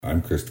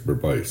I'm Christopher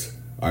Bice.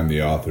 I'm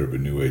the author of a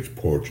New Age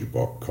poetry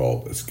book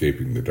called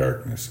Escaping the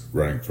Darkness,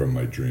 Running from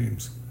My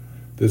Dreams.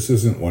 This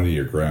isn't one of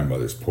your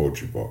grandmother's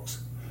poetry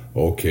books.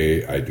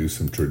 Okay, I do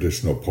some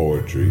traditional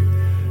poetry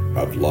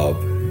of love,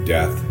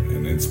 death,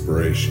 and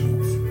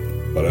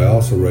inspirationals, but I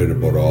also write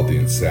about all the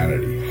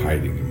insanity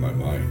hiding in my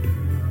mind.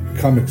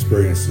 Come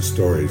experience the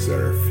stories that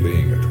are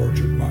fleeing a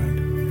tortured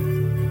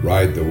mind.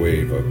 Ride the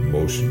wave of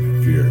emotion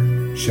and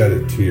fear. Shed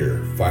a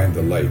tear, find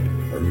the light,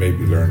 or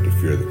maybe learn to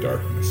fear the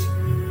darkness.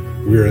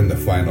 We're in the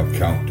final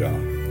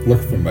countdown.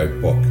 Look for my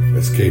book,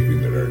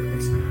 Escaping the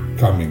Darkness,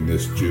 coming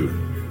this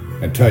June.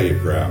 And tell your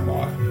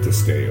grandma to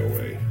stay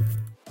away.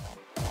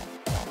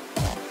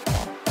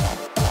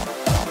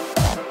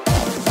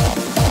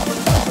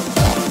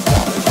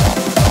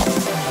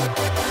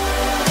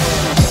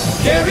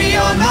 Carry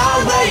on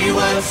my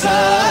wayward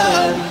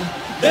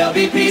son. There'll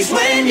be peace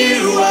when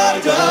you are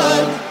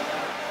done.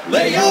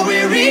 Lay your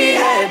weary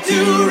head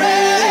to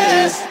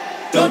rest.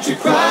 Don't you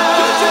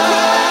cry.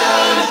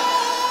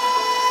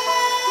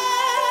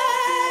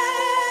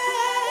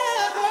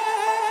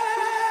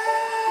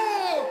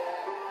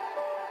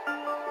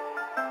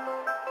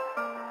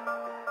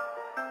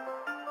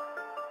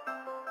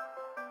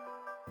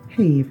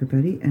 Hey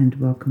everybody, and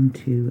welcome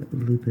to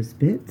Lupa's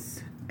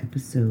Bits,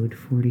 episode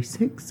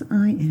 46.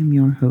 I am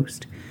your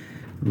host,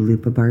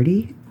 Lupa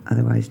Barty,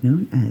 otherwise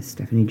known as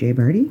Stephanie J.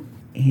 Barty.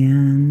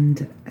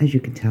 And as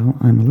you can tell,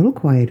 I'm a little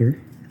quieter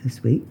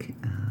this week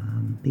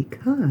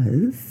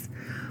because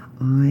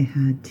I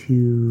had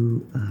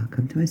to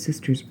come to my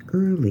sister's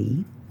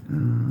early.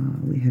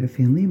 We had a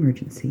family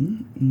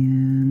emergency,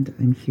 and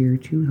I'm here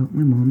to help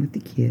my mom with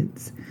the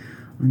kids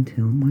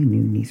until my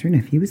new niece or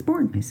nephew is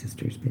born. My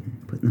sister's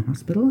been put in the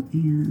hospital,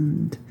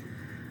 and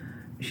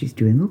she's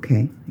doing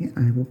okay.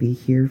 I will be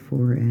here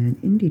for an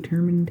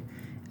indeterminate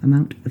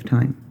amount of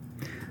time.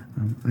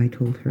 I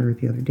told her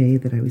the other day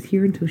that I was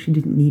here until she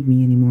didn't need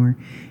me anymore,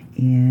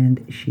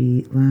 and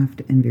she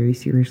laughed and very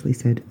seriously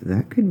said,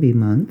 that could be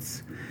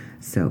months.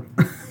 So,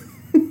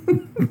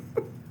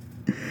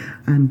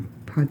 I'm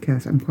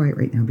quiet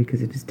right now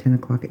because it is 10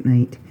 o'clock at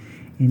night,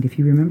 and if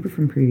you remember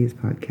from previous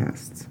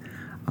podcasts,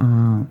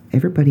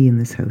 everybody in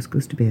this house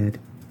goes to bed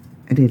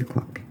at 8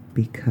 o'clock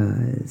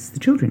because the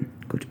children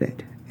go to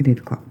bed at 8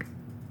 o'clock.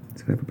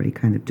 So everybody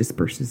kind of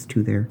disperses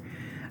to their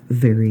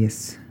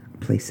various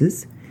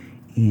places.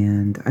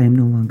 And I am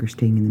no longer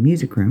staying in the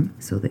music room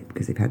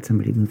because they've had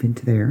somebody move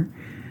into there,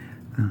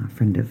 a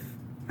friend of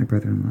my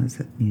brother-in-law's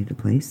that needed a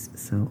place.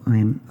 So I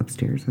am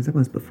upstairs, as I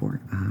was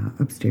before,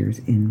 upstairs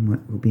in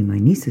what will be my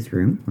niece's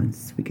room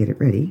once we get it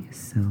ready.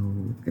 So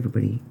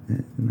everybody,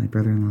 my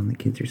brother-in-law and the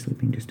kids are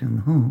sleeping just down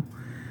the hall.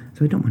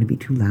 So I don't want to be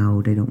too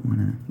loud. I don't want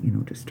to,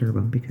 disturb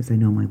them because I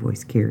know my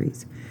voice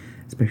carries,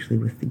 especially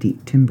with the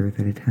deep timbre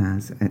that it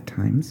has at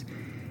times.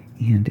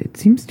 And it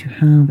seems to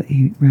have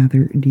a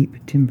rather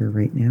deep timbre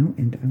right now.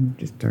 And I'm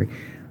just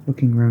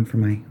looking around for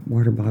my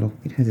water bottle.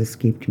 It has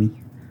escaped me.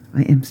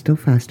 I am still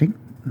fasting.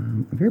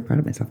 I'm very proud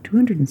of myself.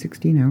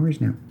 216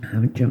 hours now. I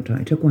haven't jumped on.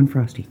 I took one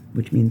Frosty,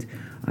 which means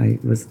I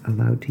was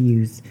allowed to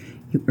use,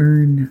 you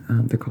earn,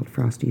 they're called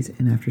Frosties.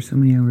 And after so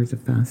many hours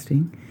of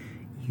fasting,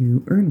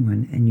 you earn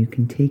one, and you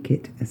can take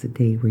it as a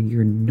day where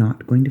you're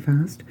not going to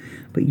fast,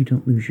 but you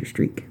don't lose your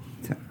streak.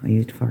 So I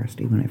used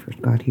Frosty when I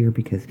first got here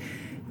because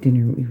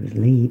it was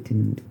late,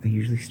 and I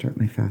usually start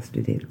my fast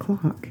at 8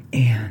 o'clock.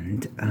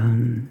 And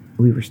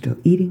we were still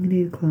eating at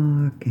 8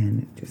 o'clock,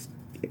 and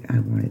I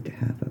wanted to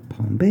have a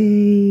Palm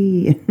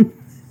Bay,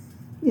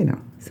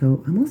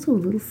 So I'm also a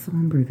little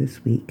somber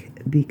this week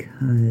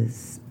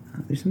because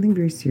there's something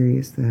very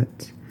serious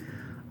that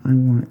I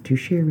want to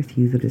share with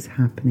you that is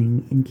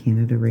happening in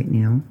Canada right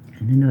now.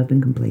 And I know I've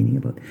been complaining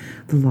about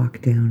the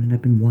lockdown, and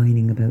I've been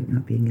whining about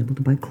not being able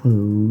to buy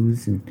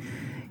clothes and,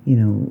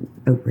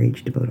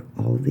 outraged about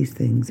all of these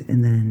things.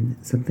 And then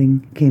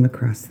something came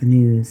across the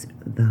news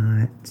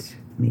that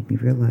made me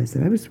realize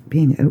that I was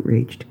being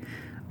outraged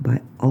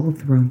by all of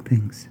the wrong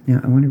things.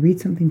 Now, I want to read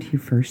something to you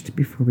first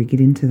before we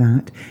get into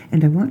that.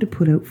 And I want to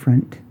put out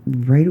front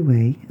right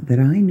away that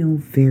I know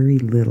very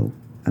little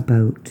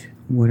about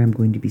what I'm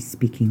going to be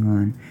speaking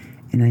on,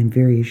 and I'm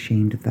very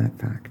ashamed of that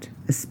fact,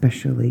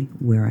 especially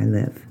where I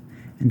live,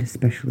 and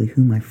especially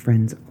who my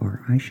friends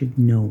are. I should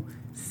know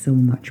so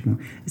much more,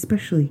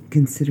 especially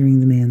considering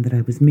the man that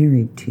I was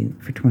married to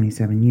for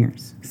 27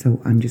 years. So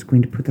I'm just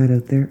going to put that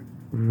out there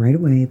right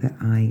away that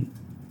I,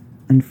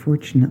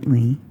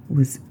 unfortunately,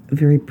 was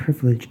very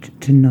privileged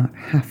to not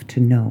have to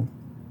know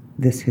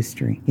this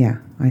history. Yeah,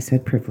 I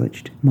said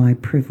privileged. My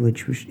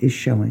privilege is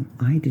showing.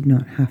 I did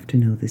not have to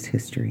know this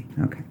history.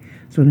 Okay,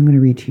 so what I'm going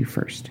to read to you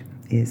first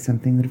is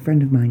something that a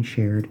friend of mine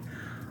shared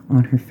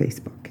on her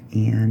Facebook,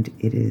 and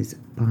it is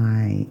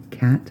by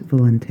Kat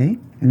Valente,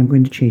 and I'm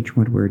going to change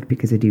one word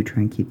because I do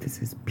try and keep this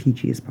as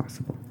PG as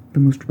possible. The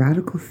most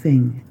radical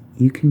thing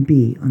you can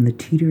be on the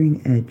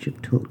teetering edge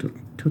of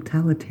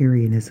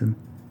totalitarianism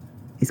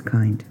is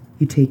kind.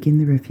 You take in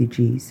the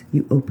refugees,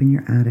 you open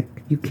your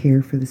attic, you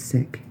care for the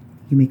sick,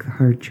 you make the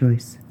hard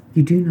choice.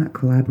 You do not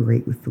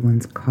collaborate with the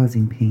ones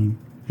causing pain.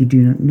 You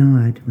do not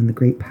nod when the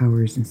great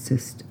powers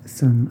insist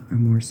some are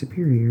more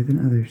superior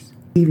than others.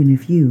 Even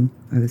if you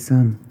are the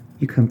some,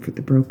 you comfort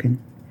the broken.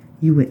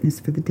 You witness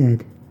for the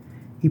dead.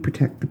 You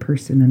protect the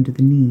person under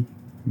the knee,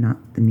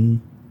 not the knee.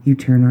 You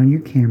turn on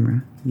your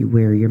camera. You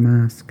wear your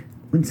mask.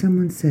 When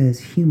someone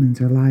says humans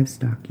are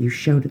livestock, you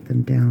shout at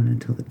them down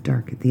until the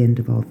dark at the end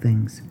of all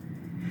things.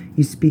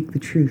 You speak the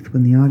truth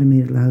when the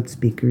automated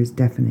loudspeaker is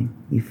deafening.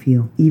 You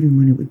feel, even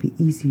when it would be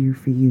easier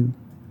for you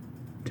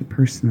to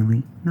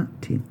personally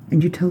not to.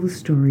 And you tell the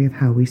story of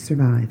how we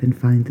survive and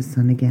find the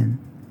sun again.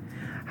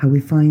 How we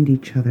find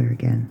each other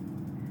again.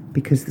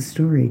 Because the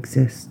story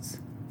exists.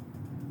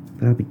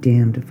 But I'll be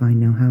damned if I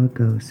know how it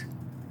goes.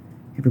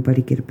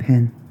 Everybody get a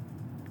pen.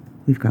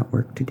 We've got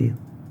work to do.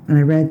 And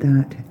I read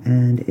that,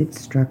 and it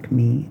struck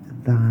me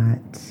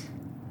that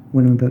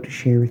what I'm about to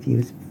share with you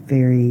is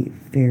very,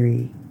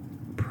 very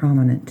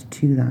prominent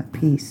to that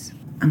piece.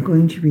 I'm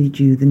going to read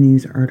you the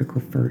news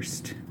article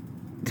first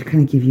to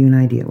kind of give you an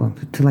idea, well,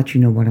 to let you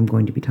know what I'm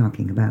going to be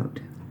talking about.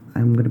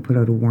 I'm going to put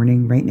out a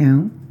warning right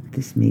now.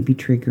 This may be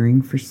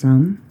triggering for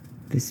some.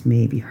 This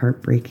may be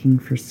heartbreaking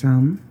for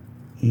some.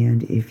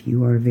 And if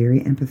you are very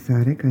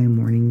empathetic, I am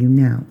warning you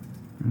now.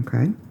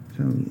 Okay?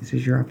 So this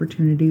is your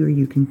opportunity, or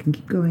you can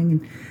keep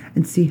going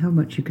and see how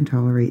much you can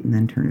tolerate and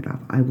then turn it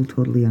off. I will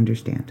totally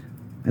understand.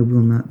 I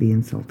will not be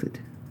insulted.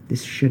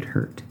 This should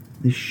hurt.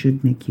 This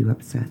should make you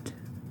upset.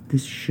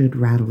 This should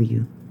rattle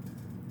you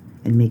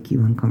and make you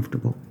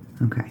uncomfortable.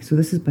 Okay, so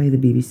this is by the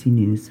BBC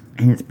News,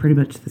 and it's pretty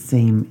much the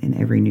same in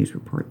every news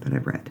report that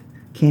I've read.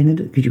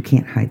 Canada, because you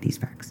can't hide these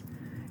facts.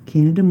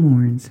 Canada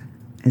mourns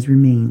as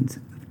remains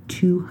of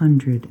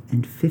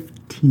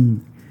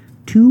 215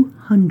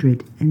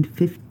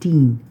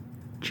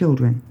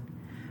 children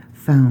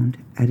found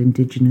at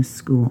Indigenous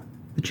school.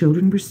 The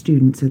children were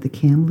students at the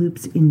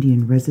Kamloops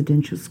Indian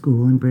Residential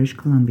School in British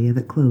Columbia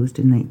that closed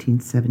in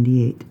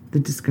 1978. The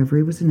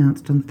discovery was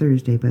announced on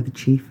Thursday by the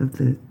chief of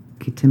the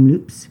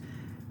Kamloops.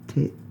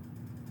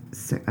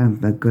 I'm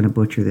going to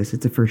butcher this.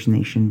 It's a First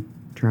Nation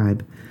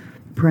tribe.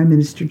 Prime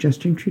Minister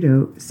Justin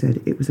Trudeau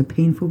said it was a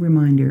painful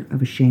reminder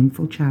of a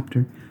shameful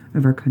chapter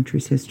of our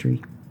country's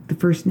history. The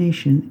First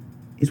Nation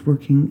is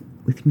working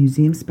with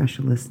museum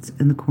specialists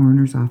in the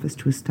coroner's office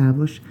to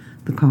establish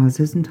the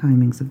causes and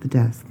timings of the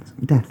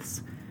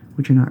deaths,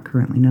 which are not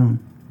currently known.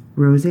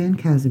 Roseanne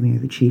Casimir,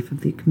 the chief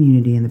of the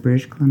community in the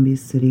British Columbia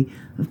city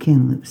of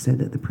Kamloops, said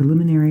that the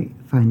preliminary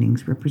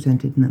findings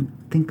represented an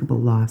unthinkable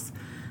loss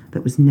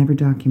that was never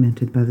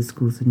documented by the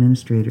school's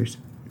administrators.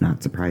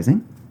 Not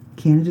surprising.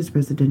 Canada's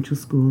residential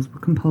schools were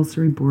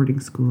compulsory boarding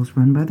schools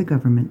run by the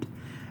government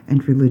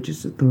and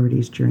religious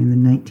authorities during the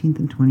 19th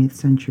and 20th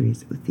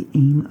centuries with the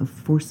aim of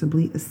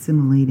forcibly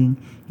assimilating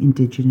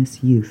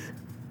Indigenous youth.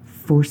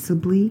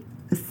 Forcibly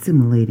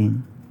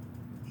assimilating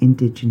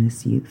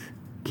Indigenous youth.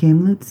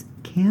 Kamloops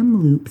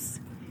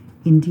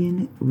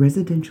Indian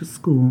Residential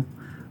School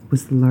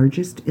was the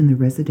largest in the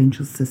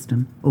residential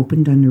system.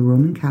 Opened under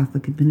Roman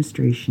Catholic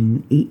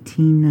administration in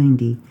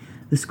 1890,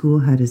 the school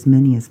had as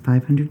many as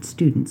 500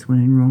 students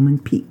when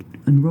enrollment peaked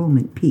in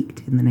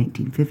the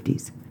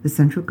 1950s. The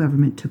central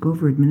government took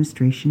over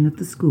administration of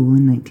the school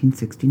in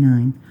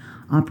 1969,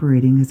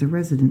 operating as a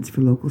residence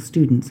for local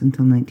students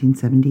until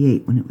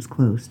 1978 when it was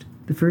closed.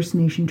 The First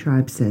Nation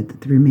tribe said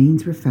that the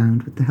remains were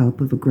found with the help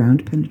of a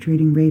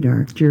ground-penetrating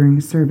radar during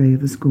a survey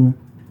of the school.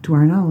 To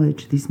our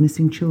knowledge, these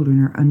missing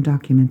children are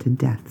undocumented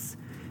deaths,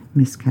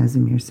 Miss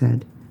Casimir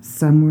said.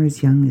 Some were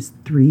as young as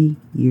 3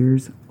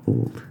 years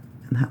old.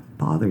 And that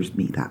bothers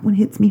me. That one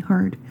hits me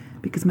hard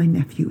because my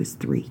nephew is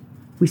 3.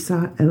 We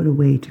sought out a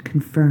way to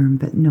confirm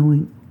that,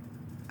 knowing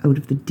out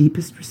of the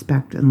deepest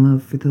respect and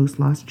love for those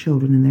lost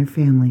children and their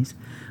families,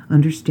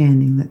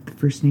 understanding that the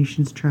First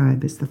Nations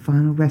tribe is the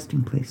final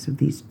resting place of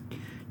these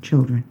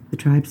children. The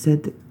tribe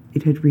said that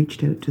it had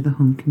reached out to the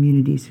home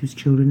communities whose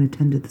children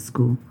attended the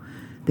school.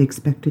 They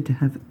expected to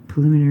have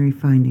preliminary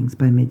findings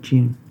by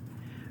mid-June.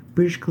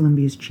 British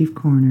Columbia's chief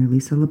coroner,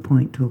 Lisa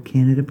Lapointe, told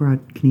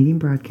Canadian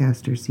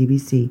broadcaster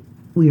CBC,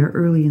 "We are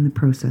early in the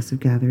process of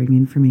gathering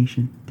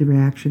information. The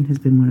reaction has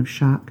been one of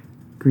shock,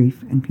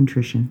 grief, and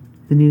contrition.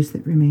 The news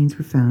that remains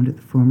were found at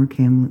the former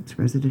Kamloops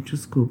residential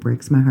school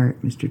breaks my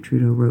heart," Mr.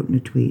 Trudeau wrote in a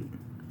tweet.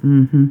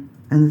 And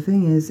the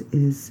thing is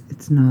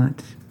it's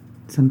not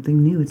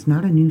something new. It's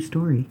not a new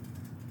story.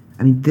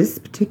 I mean, this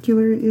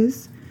particular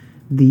is,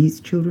 these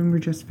children were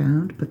just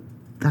found, but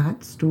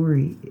that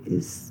story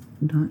is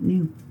not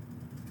new.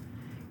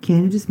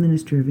 Canada's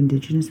Minister of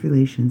Indigenous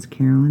Relations,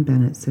 Carolyn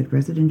Bennett, said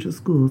residential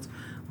schools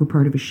were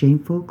part of a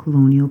shameful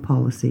colonial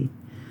policy.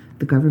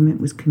 The government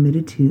was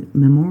committed to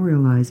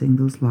memorializing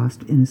those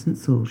lost innocent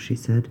souls, she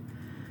said.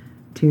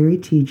 Terry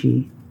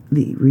Teegee,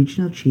 the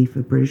regional chief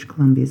of British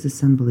Columbia's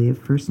Assembly of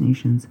First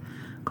Nations,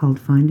 called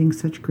finding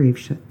such grave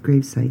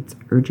sites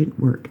urgent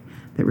work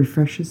that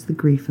refreshes the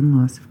grief and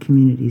loss of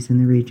communities in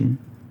the region.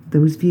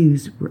 Those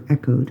views were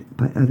echoed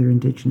by other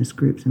Indigenous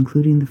groups,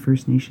 including the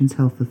First Nations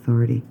Health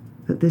Authority.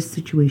 That this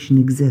situation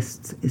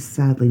exists is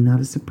sadly not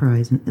a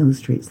surprise and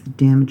illustrates the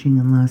damaging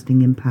and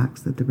lasting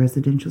impacts that the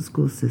residential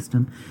school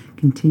system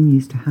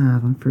continues to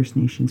have on First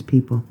Nations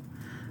people.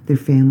 their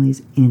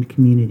families, and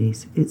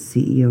communities, its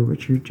CEO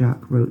Richard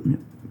Jacques wrote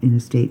in a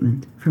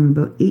statement. From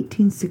about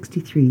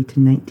 1863 to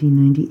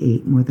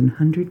 1998, more than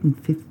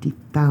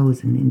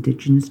 150,000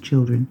 Indigenous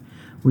children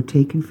were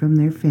taken from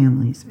their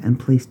families and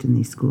placed in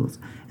these schools.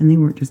 And they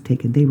weren't just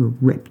taken, they were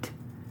ripped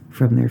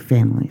from their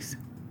families,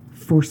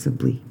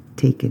 forcibly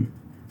taken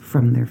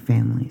from their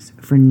families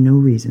for no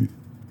reason,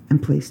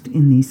 and placed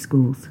in these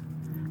schools.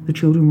 The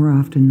children were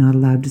often not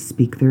allowed to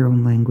speak their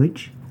own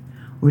language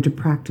or to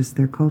practice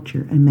their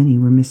culture, and many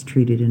were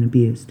mistreated and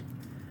abused.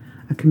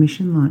 A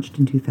commission launched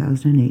in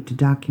 2008 to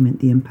document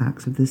the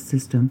impacts of this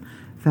system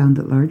found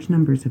that large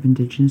numbers of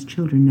Indigenous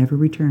children never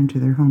returned to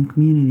their home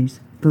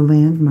communities. The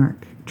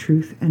landmark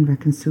Truth and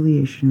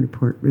Reconciliation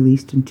report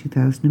released in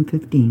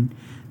 2015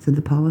 said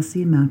the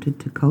policy amounted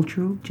to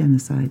cultural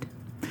genocide.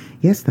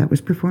 Yes, that was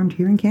performed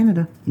here in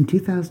Canada. In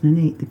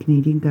 2008, the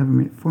Canadian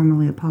government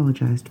formally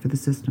apologized for the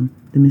system.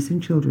 The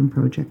Missing Children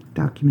Project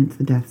documents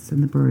the deaths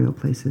and the burial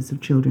places of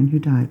children who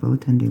died while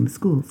attending the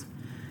schools.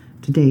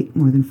 To date,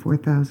 more than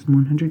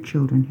 4,100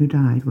 children who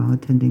died while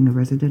attending a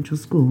residential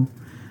school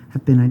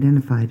have been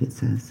identified, it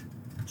says.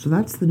 So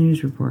that's the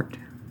news report.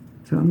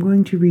 So I'm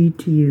going to read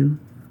to you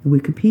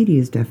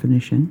Wikipedia's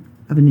definition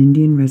of an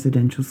Indian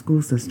residential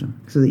school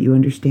system so that you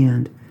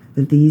understand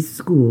that these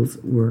schools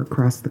were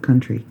across the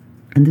country.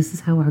 And this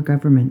is how our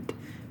government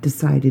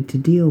decided to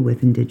deal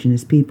with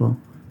Indigenous people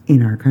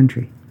in our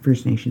country,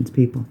 First Nations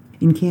people.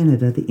 In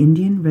Canada, the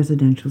Indian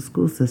residential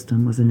school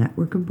system was a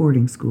network of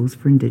boarding schools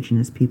for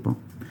Indigenous people.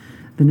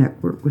 The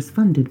network was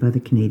funded by the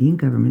Canadian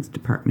government's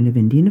Department of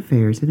Indian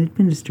Affairs and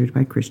administered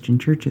by Christian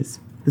churches.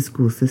 The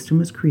school system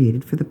was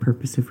created for the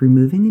purpose of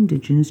removing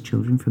Indigenous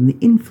children from the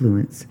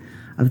influence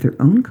of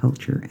their own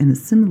culture and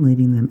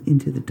assimilating them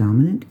into the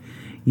dominant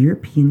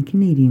European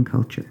Canadian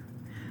culture,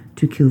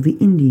 to kill the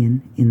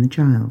Indian in the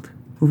child.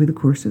 Over the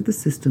course of the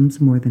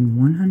system's more than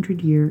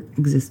 100-year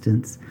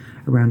existence,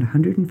 around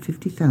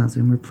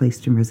 150,000 were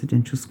placed in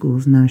residential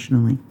schools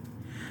nationally.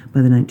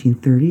 By the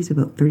 1930s,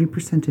 about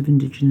 30% of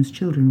Indigenous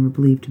children were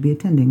believed to be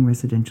attending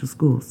residential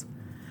schools.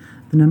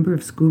 The number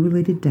of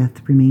school-related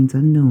deaths remains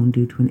unknown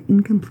due to an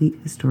incomplete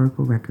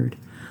historical record,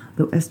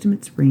 though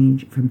estimates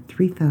range from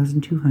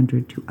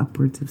 3,200 to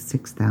upwards of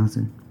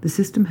 6,000. The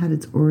system had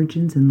its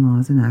origins in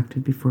laws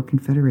enacted before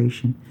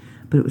Confederation,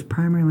 but it was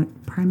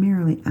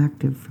primarily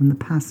active from the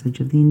passage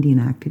of the Indian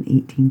Act in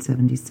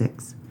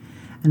 1876.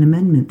 An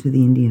amendment to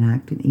the Indian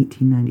Act in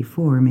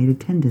 1894 made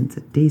attendance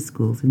at day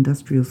schools,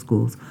 industrial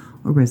schools,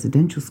 or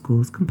residential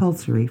schools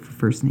compulsory for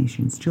First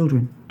Nations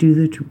children.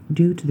 Due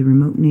to the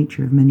remote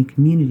nature of many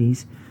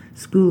communities,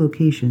 school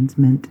locations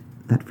meant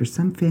that for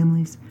some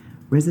families,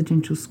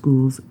 residential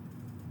schools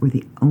were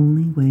the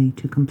only way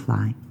to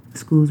comply.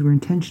 Schools were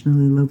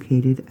intentionally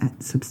located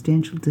at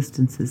substantial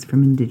distances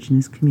from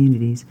Indigenous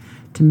communities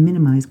to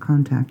minimize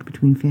contact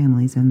between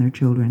families and their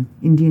children.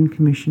 Indian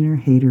Commissioner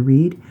Hayder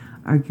Reid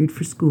argued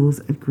for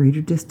schools at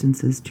greater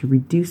distances to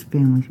reduce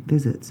family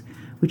visits,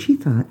 which he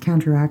thought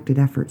counteracted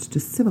efforts to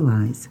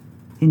civilize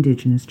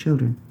Indigenous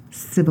children.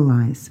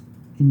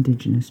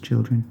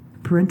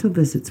 Parental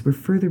visits were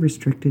further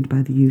restricted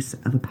by the use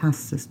of a pass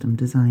system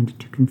designed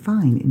to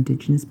confine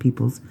Indigenous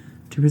peoples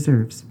to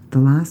reserves. The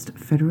last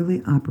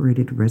federally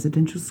operated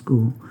residential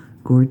school,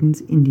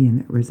 Gordon's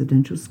Indian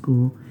Residential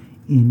School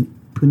in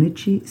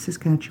Punitchi,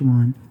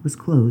 Saskatchewan, was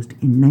closed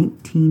in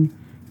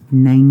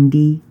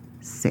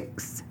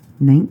 1996.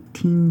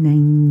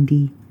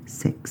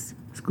 1996.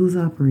 Schools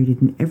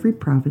operated in every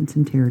province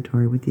and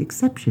territory with the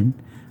exception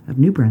of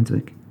New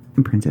Brunswick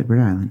and Prince Edward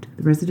Island.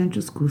 The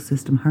residential school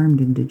system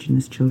harmed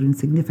Indigenous children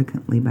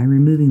significantly by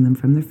removing them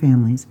from their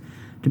families,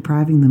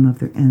 depriving them of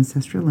their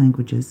ancestral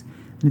languages,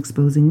 and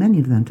exposing many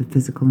of them to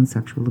physical and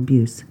sexual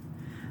abuse.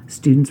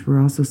 Students were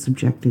also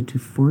subjected to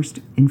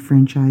forced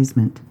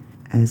enfranchisement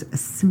as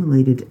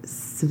assimilated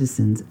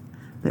citizens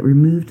that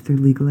removed their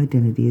legal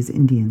identity as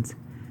Indians.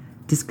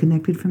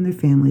 Disconnected from their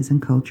families and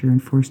culture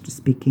and forced to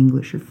speak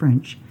English or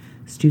French,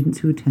 students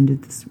who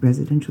attended this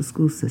residential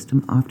school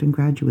system often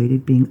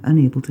graduated being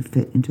unable to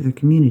fit into their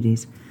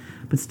communities,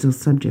 but still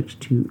subject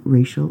to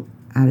racial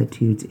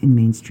attitudes in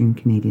mainstream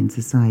Canadian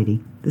society.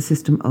 The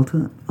system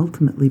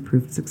ultimately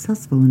proved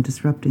successful in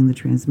disrupting the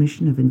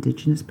transmission of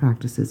Indigenous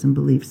practices and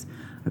beliefs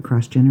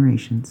across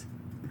generations.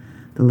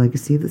 The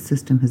legacy of the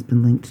system has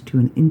been linked to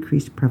an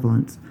increased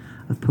prevalence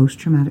of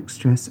post-traumatic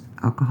stress,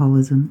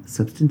 alcoholism,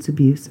 substance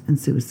abuse, and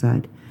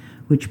suicide,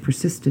 which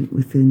persist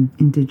within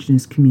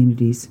Indigenous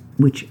communities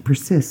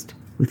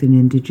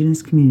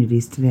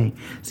today.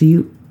 So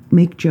you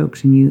make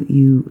jokes and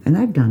you and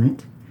I've done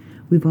it.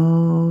 We've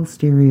all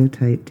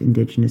stereotyped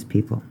Indigenous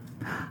people.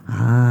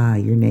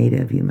 You're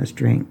Native, you must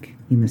drink.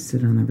 You must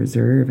sit on the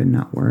reserve and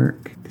not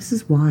work. This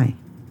is why.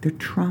 They're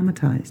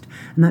traumatized.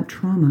 And that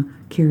trauma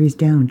carries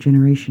down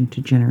generation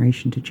to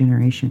generation to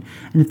generation.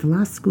 And if the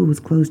last school was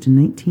closed in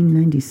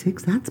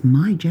 1996, that's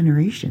my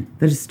generation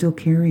that is still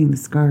carrying the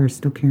scars,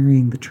 still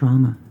carrying the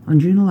trauma. On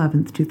June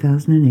 11th,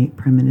 2008,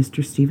 Prime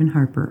Minister Stephen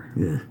Harper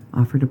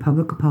offered a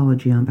public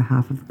apology on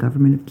behalf of the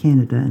Government of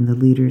Canada and the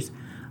leaders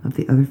of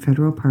the other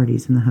federal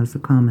parties in the House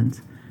of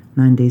Commons.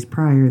 9 days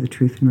prior, the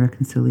Truth and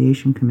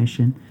Reconciliation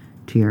Commission,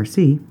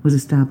 TRC, was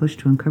established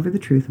to uncover the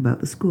truth about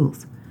the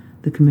schools.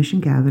 The commission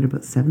gathered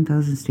about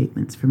 7,000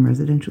 statements from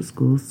residential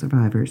school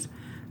survivors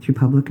through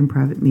public and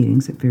private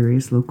meetings at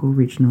various local,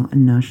 regional,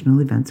 and national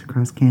events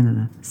across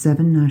Canada.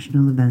 7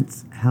 national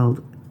events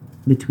held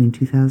between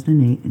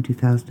 2008 and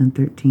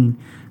 2013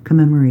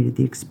 commemorated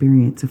the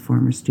experience of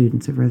former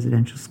students of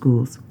residential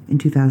schools. In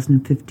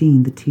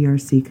 2015, the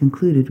TRC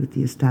concluded with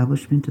the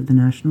establishment of the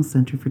National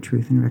Centre for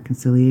Truth and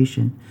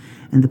Reconciliation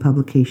and the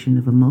publication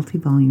of a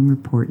multi-volume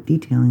report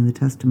detailing the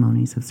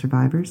testimonies of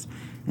survivors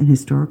and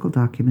historical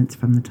documents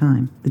from the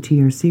time. The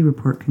TRC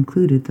report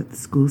concluded that the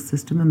school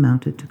system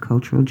amounted to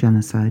cultural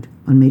genocide.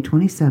 On May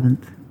 27,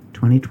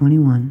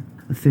 2021,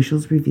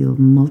 officials revealed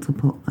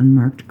multiple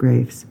unmarked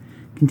graves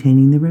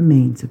containing the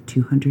remains of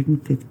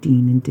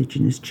 215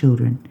 Indigenous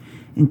children,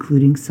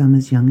 including some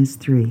as young as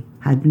 3,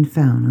 had been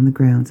found on the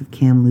grounds of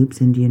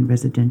Kamloops Indian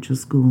Residential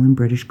School in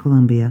British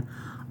Columbia,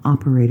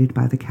 operated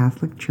by the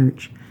Catholic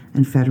Church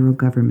and federal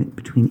government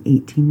between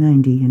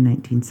 1890 and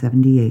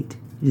 1978.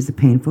 It is a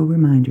painful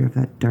reminder of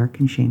that dark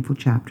and shameful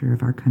chapter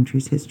of our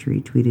country's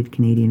history, tweeted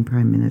Canadian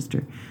Prime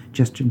Minister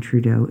Justin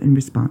Trudeau in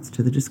response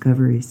to the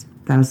discoveries.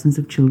 Thousands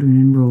of children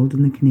enrolled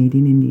in the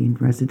Canadian Indian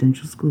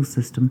residential school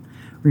system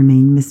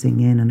remain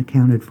missing and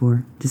unaccounted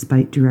for.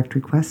 Despite direct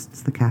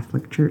requests, the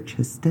Catholic Church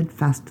has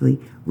steadfastly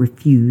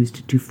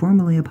refused to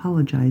formally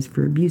apologize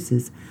for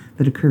abuses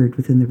that occurred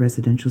within the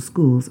residential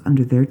schools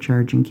under their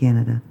charge in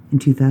Canada. In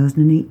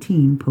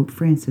 2018, Pope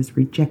Francis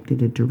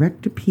rejected a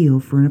direct appeal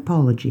for an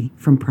apology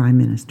from Prime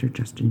Minister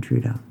Justin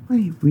Trudeau. Let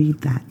me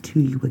read that to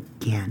you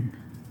again.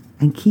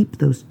 And keep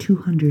those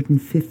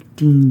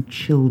 215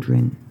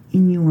 children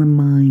in your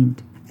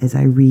mind as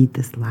I read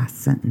this last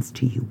sentence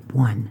to you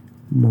one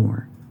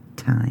more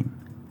time.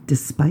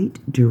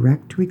 Despite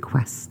direct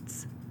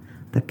requests,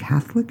 the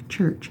Catholic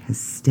Church has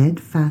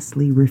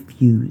steadfastly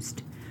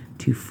refused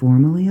to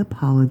formally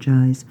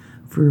apologize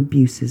for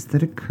abuses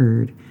that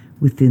occurred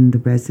within the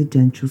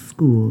residential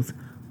schools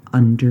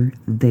under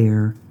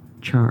their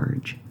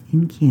charge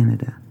in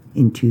Canada.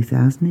 In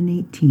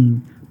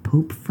 2018,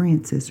 Pope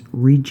Francis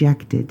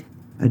rejected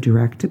a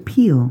direct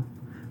appeal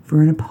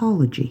for an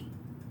apology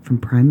from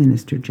Prime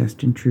Minister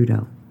Justin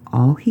Trudeau.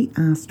 All he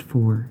asked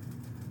for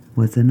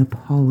was an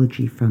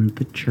apology from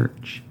the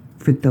Church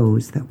for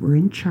those that were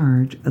in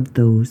charge of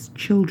those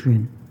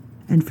children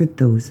and for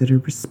those that are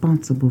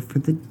responsible for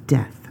the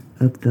death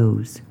of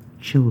those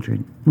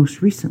children.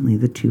 Most recently,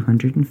 the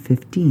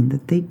 215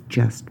 that they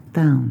just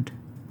found.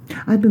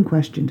 I've been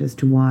questioned as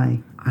to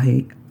why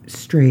I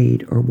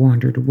strayed or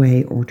wandered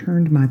away or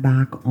turned my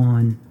back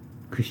on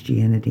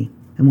Christianity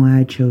and why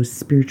I chose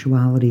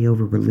spirituality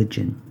over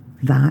religion.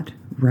 That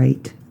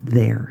right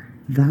there,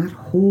 that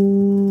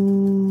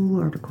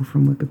whole article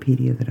from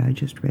Wikipedia that I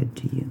just read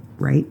to you,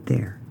 right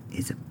there,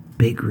 is a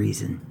big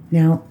reason.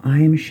 Now, I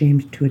am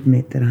ashamed to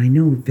admit that I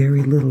know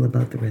very little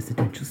about the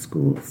residential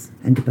schools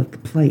and about the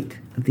plight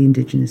of the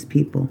Indigenous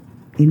people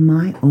in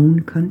my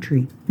own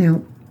country.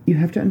 Now, you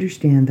have to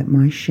understand that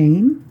my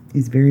shame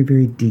is very,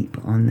 very deep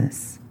on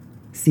this,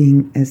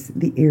 seeing as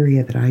the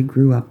area that I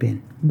grew up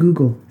in.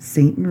 Google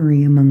Ste.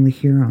 Marie among the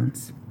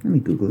Hurons. Let me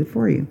Google it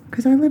for you,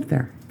 because I lived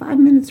there, 5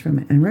 minutes from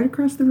it. And right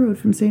across the road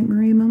from Ste.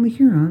 Marie among the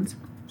Hurons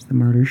is the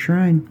Martyrs'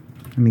 Shrine.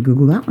 Let me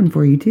Google that one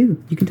for you,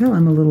 too. You can tell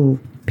I'm a little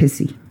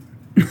pissy.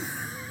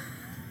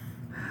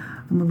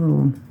 I'm a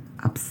little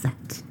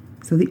upset.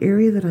 So the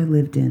area that I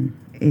lived in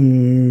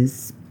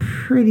is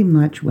pretty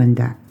much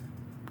Wendat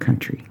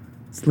country.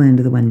 It's land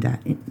of the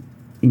Wendat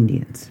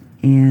Indians.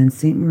 And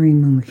Ste. Marie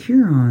among the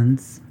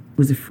Hurons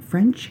was a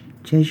French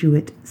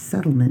Jesuit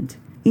settlement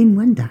in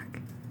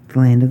Wendat, the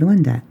land of the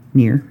Wendat,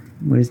 near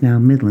what is now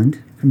Midland,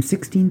 from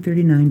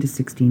 1639 to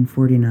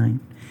 1649.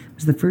 It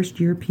was the first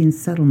European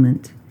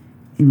settlement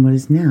in what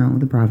is now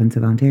the province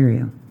of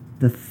Ontario.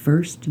 The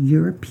first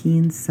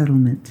European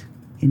settlement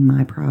in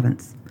my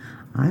province.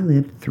 I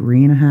lived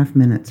 3.5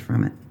 minutes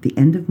from it. The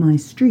end of my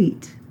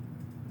street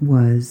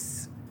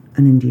was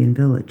an Indian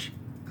village,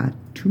 a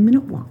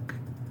 2-minute walk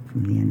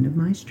from the end of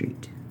my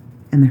street,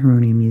 and the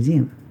Huronia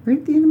Museum. Right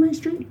at the end of my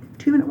street,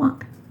 2-minute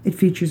walk. It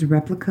features a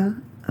replica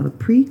of a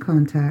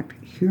pre-contact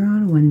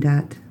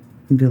Huron-Wendat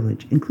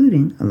village,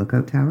 including a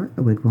lookout tower,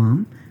 a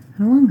wigwam,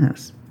 and a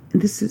longhouse.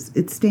 And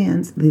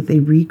they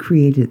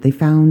recreated it. They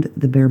found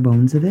the bare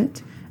bones of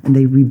it, and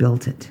they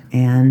rebuilt it.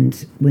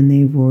 And when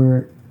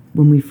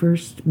we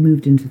first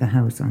moved into the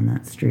house on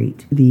that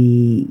street,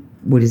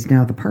 what is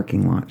now the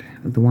parking lot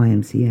of the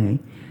YMCA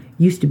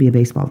used to be a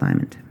baseball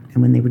diamond.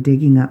 And when they were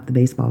digging up the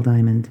baseball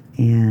diamond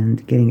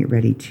and getting it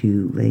ready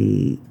to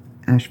lay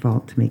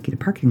asphalt to make it a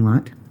parking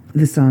lot,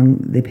 the song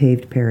They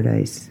Paved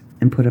Paradise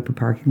and Put Up a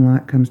Parking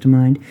Lot comes to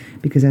mind,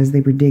 because as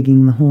they were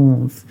digging the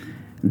holes,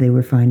 they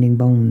were finding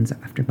bones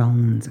after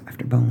bones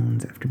after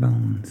bones after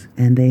bones.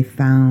 And they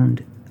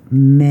found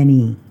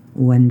many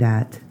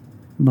Wendat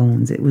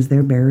bones. It was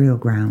their burial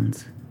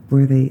grounds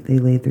where they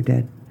laid their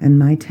dead. And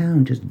my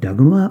town just dug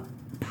them up,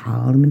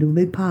 piled them into a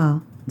big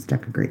pile, and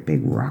stuck a great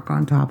big rock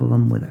on top of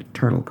them with a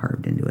turtle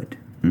carved into it.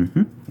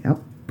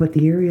 Yep. But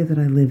the area that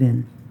I lived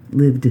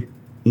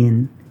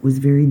in, was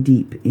very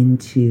deep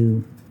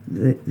into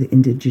the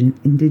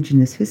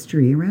indigenous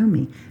history around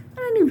me. And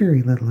I knew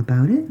very little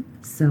about it.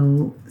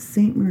 So,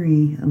 Ste.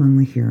 Marie among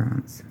the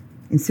Hurons.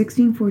 In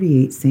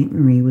 1648, Ste.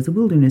 Marie was a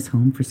wilderness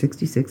home for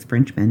 66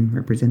 Frenchmen,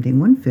 representing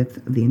 1/5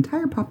 of the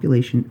entire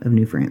population of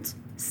New France.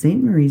 Ste.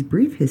 Marie's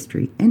brief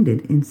history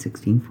ended in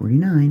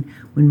 1649,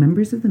 when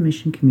members of the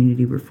mission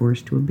community were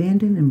forced to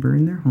abandon and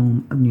burn their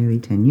home of nearly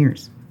 10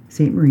 years.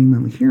 Ste. Marie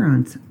among the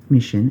Hurons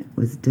mission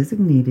was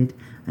designated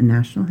a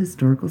National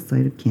Historical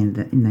Site of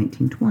Canada in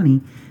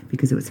 1920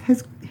 because it was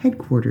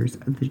headquarters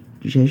of the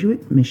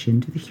Jesuit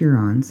mission to the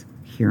Hurons,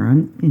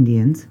 Huron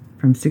Indians,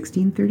 from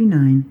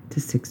 1639 to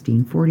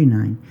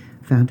 1649,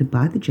 founded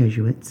by the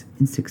Jesuits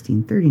in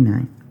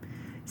 1639.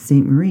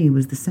 Ste. Marie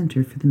was the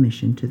center for the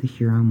mission to the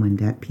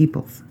Huron-Wendat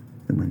peoples,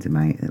 the ones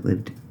that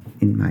lived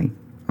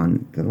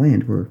on the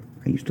land where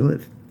I used to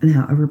live.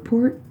 Now, a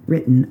report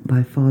written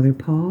by Father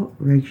Paul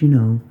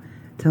Reginault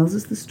tells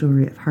us the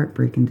story of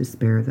heartbreak and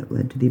despair that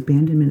led to the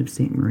abandonment of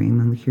Ste. Marie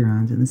among the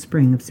Hurons in the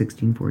spring of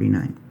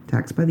 1649.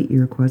 Attacks by the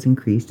Iroquois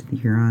increased, and the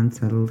Hurons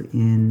settled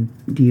in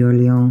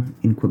D'Orléans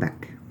in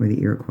Quebec, where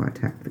the Iroquois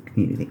attacked the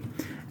community.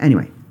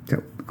 Anyway,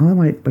 so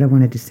what I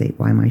wanted to say,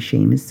 why my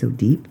shame is so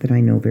deep that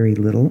I know very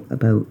little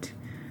about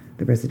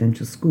the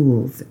residential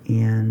schools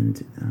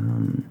and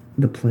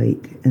the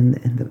plight and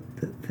the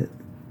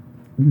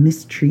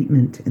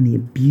mistreatment and the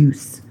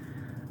abuse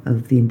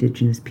of the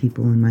indigenous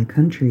people in my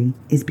country,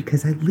 is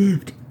because I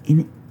lived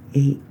in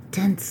a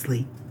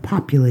densely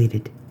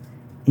populated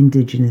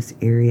indigenous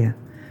area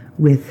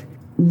with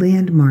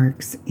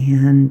landmarks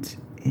and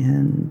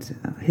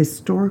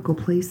historical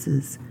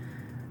places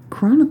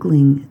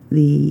chronicling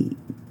the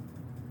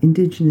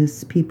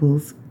indigenous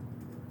peoples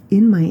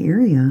in my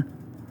area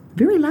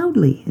very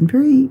loudly and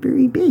very,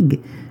 very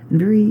big and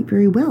very,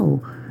 very well.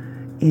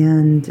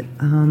 And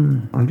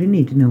I didn't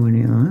need to know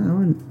any of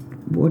that.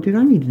 What did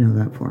I need to know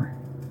that for?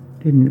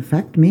 Didn't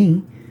affect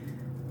me.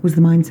 It was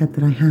the mindset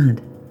that I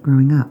had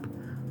growing up.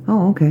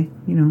 Oh, okay,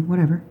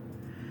 whatever.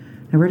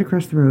 Now, right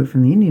across the road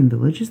from the Indian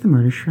village is the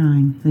Martyrs'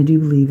 Shrine. I do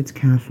believe it's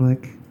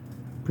Catholic.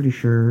 Pretty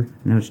sure.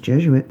 No, it's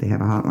Jesuit. They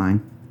have a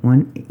hotline.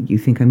 You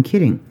think I'm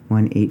kidding.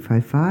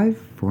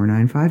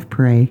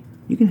 1-855-495-PRAY.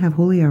 You can have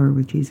holy hour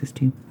with Jesus,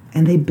 too.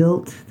 And they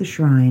built the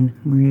shrine,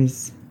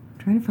 whereas I'm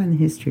trying to find the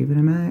history, but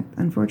I'm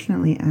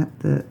unfortunately at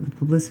the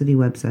publicity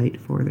website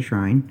for the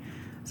shrine,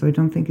 so I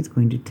don't think it's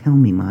going to tell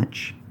me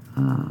much.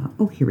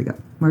 Here we go.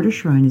 Martyrs'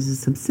 Shrine is a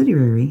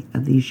subsidiary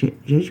of the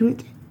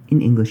Jesuit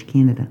in English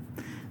Canada.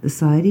 The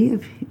Society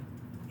of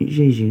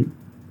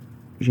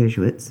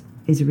Jesuits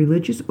is a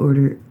religious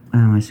order,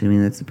 I'm assuming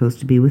that's supposed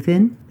to be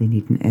within. They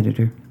need an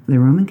editor. The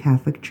Roman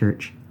Catholic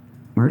Church.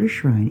 Martyrs'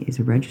 Shrine is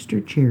a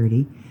registered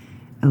charity.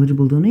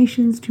 Eligible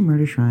donations to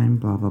Martyrs' Shrine,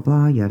 blah, blah,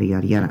 blah, yada,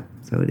 yada, yada.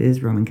 So it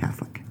is Roman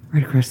Catholic.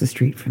 Right across the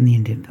street from the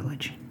Indian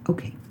village.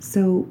 Okay,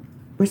 so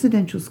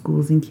residential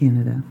schools in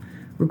Canada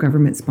were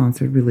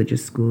government-sponsored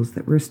religious schools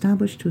that were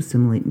established to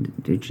assimilate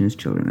Indigenous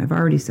children. I've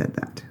already said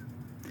that.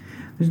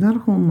 There's not a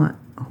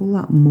whole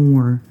lot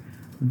more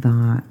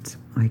that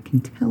I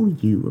can tell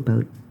you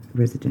about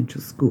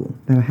residential school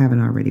that I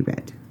haven't already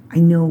read. I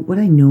know what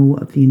I know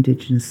of the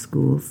Indigenous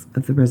schools,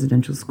 of the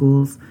residential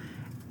schools,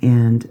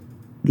 and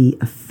the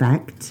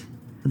effect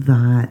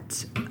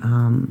that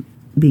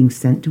being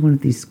sent to one of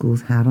these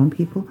schools had on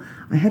people.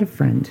 I had a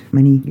friend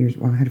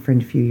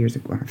a few years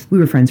ago. We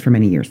were friends for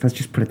many years. Let's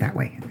just put it that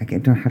way. I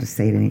don't know how to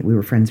say it. We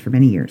were friends for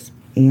many years.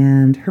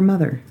 And her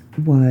mother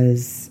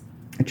was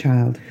a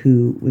child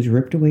who was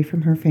ripped away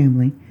from her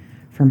family,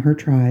 from her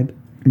tribe,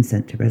 and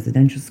sent to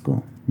residential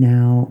school.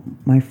 Now,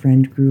 my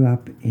friend grew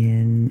up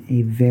in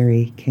a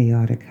very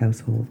chaotic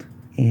household,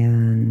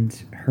 and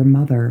her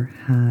mother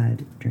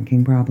had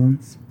drinking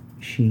problems.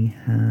 She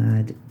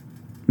had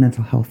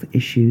mental health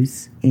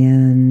issues,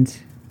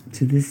 and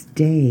to this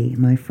day,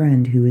 my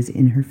friend, who is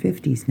in her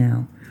 50s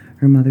now,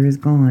 her mother is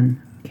gone.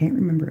 I can't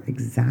remember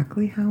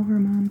exactly how her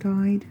mom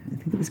died. I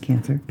think it was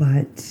cancer.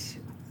 But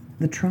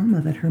the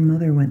trauma that her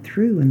mother went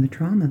through and the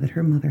trauma that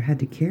her mother had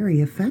to carry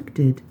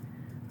affected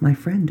my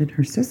friend and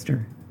her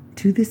sister.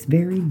 To this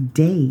very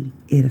day,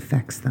 it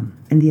affects them.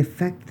 And the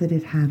effect that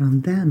it had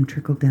on them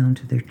trickled down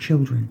to their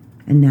children.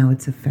 And now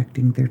it's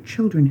affecting their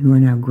children, who are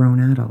now grown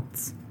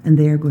adults. And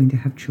they are going to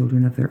have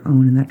children of their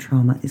own, and that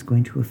trauma is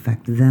going to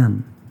affect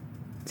them.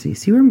 So you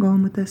see where I'm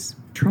going with this?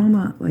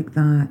 Trauma like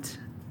that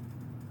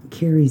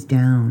carries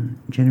down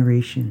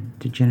generation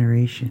to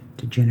generation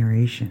to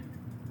generation.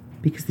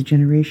 Because the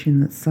generation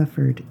that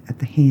suffered at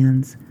the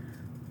hands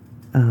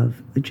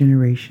of the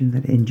generation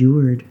that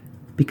endured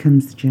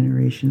becomes the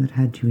generation that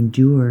had to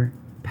endure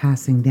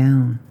passing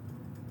down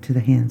to the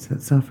hands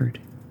that suffered.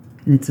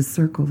 And it's a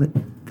circle that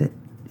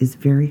is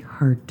very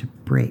hard to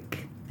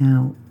break.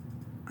 Now,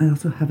 I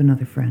also have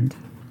another friend,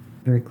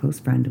 a very close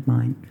friend of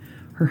mine.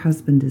 Her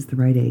husband is the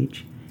right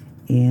age,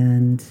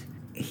 and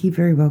he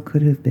very well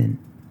could have been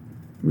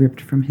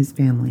ripped from his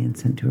family and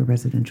sent to a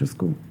residential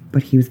school.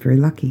 But he was very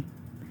lucky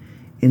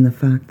in the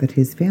fact that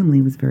his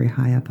family was very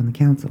high up on the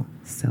council.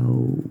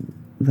 So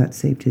that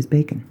saved his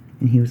bacon.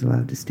 And he was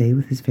allowed to stay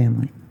with his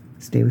family,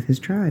 stay with his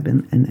tribe,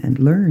 and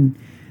learn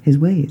his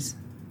ways,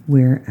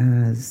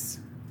 whereas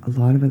a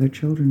lot of other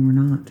children were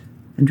not.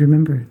 And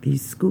remember,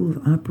 these schools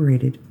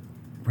operated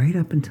right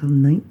up until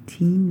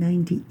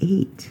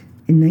 1998.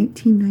 In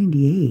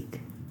 1998,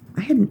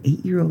 I had an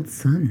 8-year-old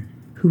son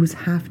who was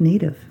half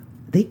native.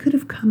 They could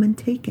have come and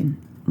taken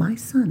my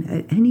son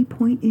at any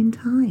point in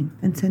time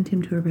and sent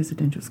him to a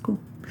residential school.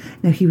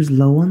 Now, he was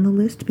low on the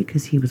list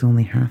because he was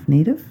only half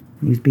native.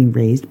 He was being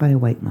raised by a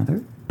white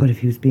mother. But if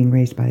he was being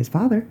raised by his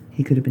father,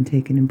 he could have been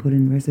taken and put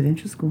in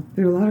residential school.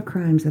 There are a lot of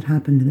crimes that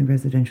happened in the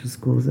residential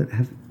schools that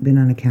have been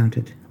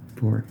unaccounted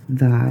for,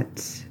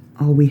 that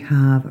all we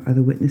have are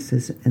the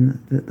witnesses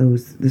and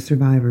the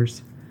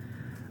survivors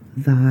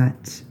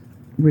that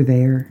were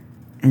there,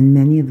 and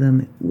many of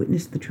them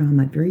witnessed the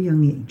trauma at very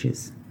young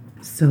ages.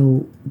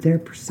 So their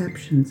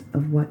perceptions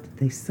of what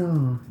they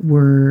saw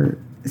were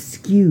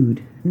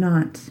skewed,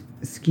 not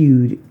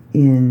skewed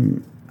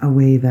in a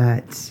way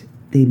that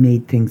they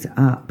made things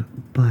up,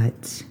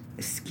 but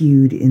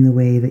skewed in the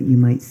way that you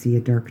might see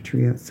a dark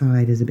tree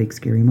outside as a big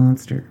scary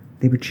monster.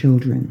 They were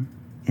children,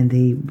 and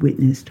they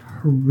witnessed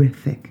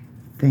horrific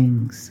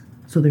things.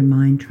 So their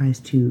mind tries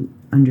to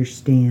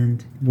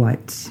understand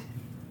what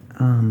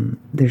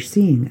they're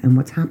seeing and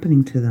what's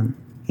happening to them.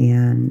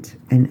 And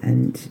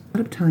a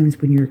lot of times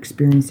when you're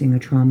experiencing a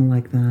trauma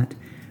like that,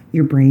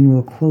 your brain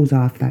will close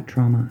off that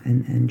trauma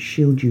and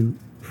shield you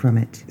from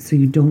it. So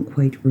you don't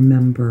quite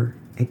remember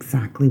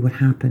exactly what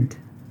happened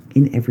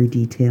in every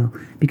detail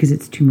because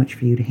it's too much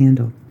for you to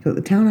handle. So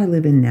the town I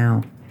live in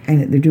now,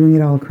 and they're doing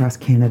it all across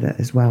Canada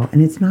as well,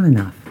 and it's not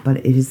enough, but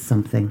it is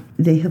something.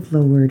 They have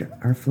lowered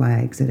our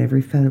flags at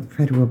every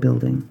federal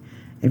building,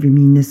 every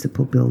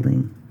municipal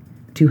building,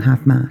 to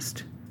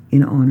half-mast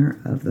in honor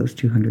of those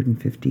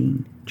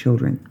 215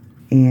 children.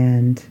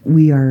 And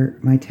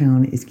my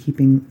town is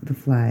keeping the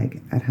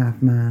flag at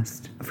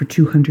half-mast for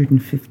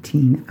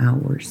 215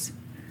 hours.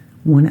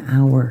 1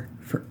 hour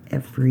for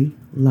every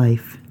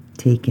life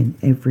taken,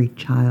 every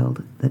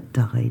child that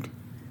died.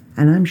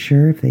 And I'm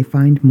sure if they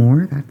find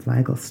more, that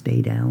flag will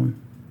stay down.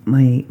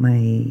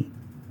 My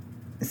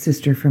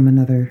sister from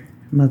another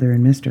mother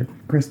and mister,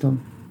 Crystal,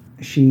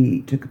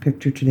 she took a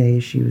picture today.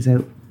 She was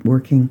out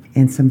working,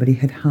 and somebody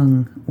had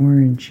hung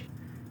orange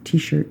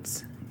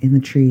T-shirts in the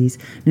trees.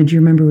 Now, do you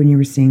remember when you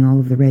were seeing all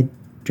of the red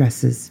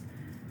dresses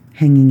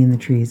hanging in the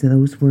trees?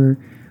 Those were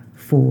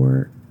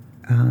for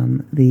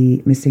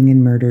the missing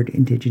and murdered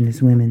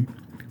Indigenous women,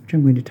 which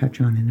I'm going to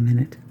touch on in a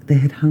minute. They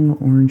had hung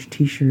orange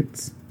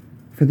T-shirts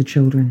for the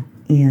children,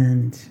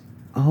 and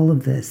all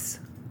of this,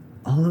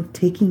 all of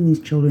taking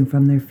these children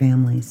from their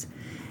families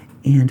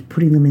and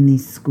putting them in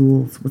these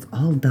schools was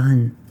all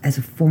done as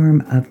a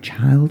form of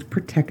child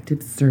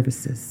protective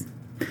services.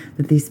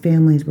 That these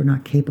families were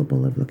not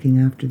capable of looking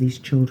after these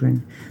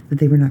children, that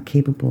they were not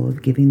capable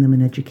of giving them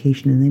an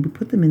education, and they would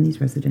put them in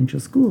these residential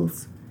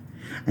schools,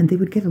 and they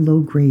would get a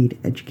low-grade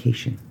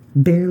education,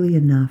 barely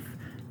enough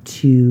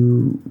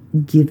to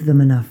give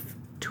them enough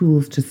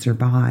tools to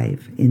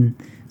survive in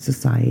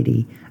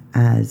society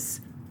as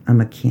a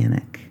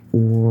mechanic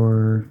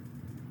or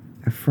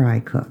a fry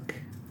cook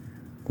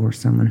or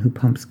someone who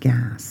pumps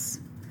gas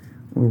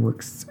or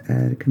works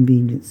at a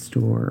convenience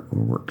store or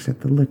works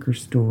at the liquor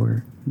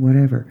store,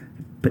 whatever,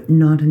 but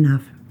not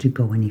enough to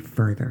go any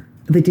further.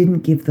 They didn't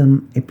give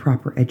them a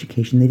proper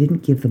education. They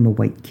didn't give them a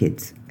white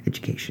kid's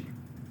education,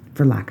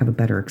 for lack of a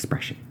better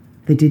expression.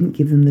 They didn't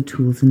give them the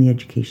tools and the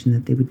education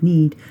that they would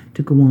need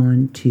to go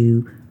on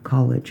to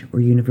college or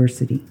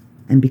university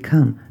and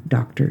become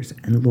doctors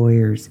and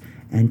lawyers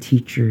and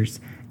teachers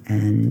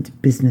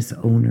and business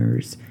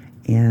owners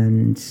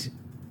and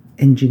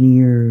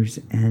engineers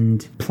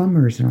and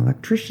plumbers and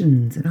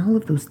electricians and all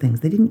of those things.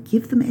 They didn't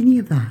give them any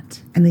of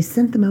that. And they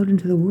sent them out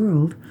into the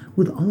world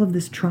with all of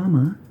this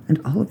trauma and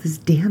all of this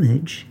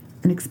damage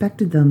and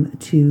expected them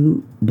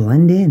to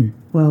blend in.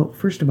 Well,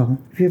 first of all,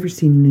 have you ever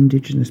seen an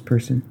Indigenous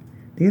person?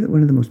 They're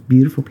one of the most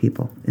beautiful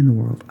people in the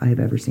world I have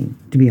ever seen,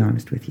 to be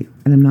honest with you.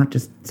 And I'm not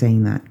just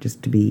saying that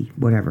just to be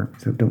whatever,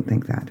 so don't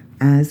think that.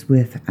 As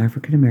with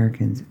African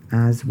Americans,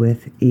 as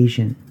with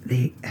Asian,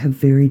 they have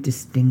very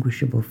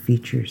distinguishable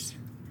features.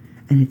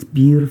 And it's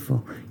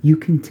beautiful. You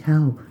can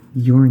tell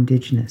you're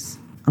Indigenous.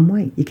 I'm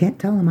white. You can't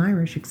tell I'm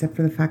Irish except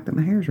for the fact that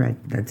my hair's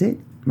red. That's it.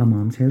 My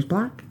mom's hair's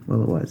black.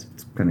 Well, it was.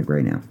 It's kind of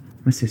gray now.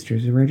 My sister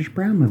is a reddish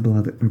brown. My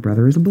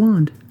brother is a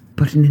blonde.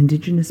 But an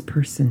Indigenous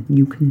person,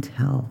 you can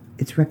tell.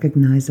 It's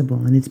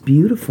recognizable and it's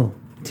beautiful.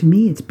 To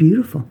me, it's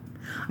beautiful.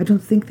 I don't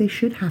think they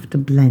should have to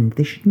blend.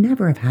 They should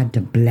never have had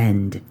to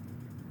blend.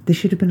 They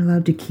should have been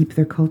allowed to keep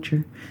their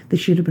culture. They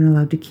should have been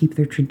allowed to keep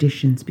their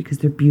traditions because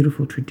they're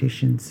beautiful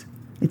traditions.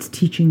 It's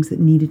teachings that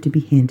needed to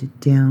be handed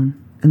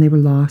down. And they were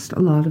lost. A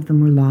lot of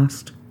them were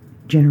lost.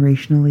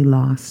 Generationally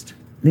lost.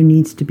 There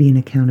needs to be an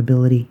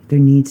accountability. There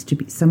needs to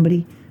be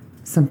somebody,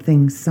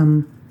 something,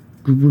 some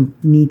group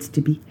needs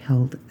to be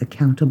held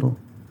accountable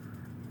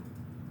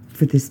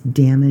for this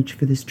damage,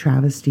 for this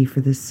travesty,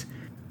 for this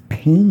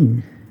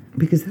pain.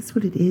 Because that's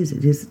what it is.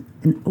 It is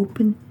an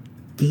open,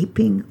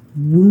 gaping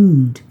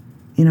wound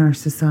in our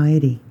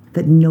society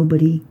that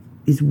nobody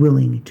is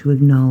willing to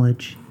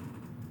acknowledge.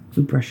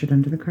 We brush it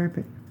under the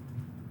carpet.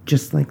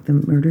 Just like the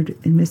murdered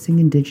and missing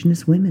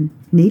Indigenous women.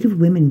 Native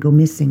women go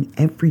missing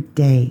every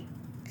day.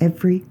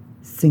 Every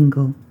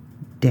single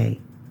day.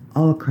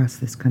 All across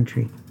this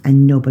country.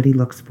 And nobody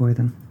looks for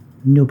them.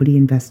 Nobody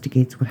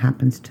investigates what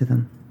happens to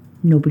them.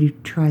 Nobody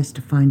tries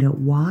to find out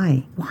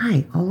why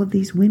all of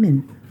these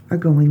women are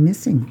going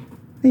missing.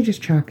 They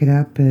just chalk it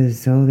up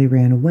as, oh, they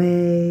ran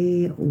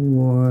away,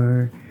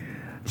 or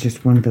it's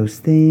just one of those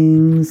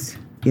things.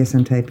 Yes,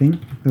 I'm typing.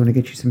 I want to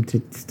get you some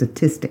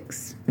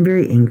statistics. I'm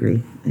very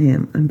angry. I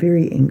am. I'm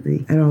very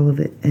angry at all of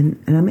it.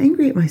 And I'm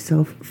angry at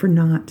myself for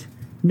not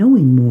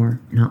knowing more,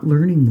 not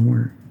learning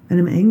more. And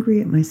I'm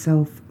angry at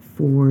myself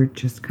for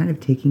just kind of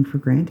taking for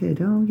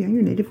granted, oh, yeah,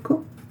 you're Native,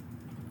 cool.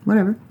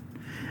 Whatever.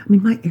 I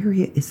mean, my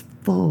area is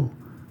full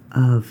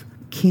of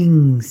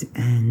Kings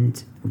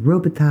and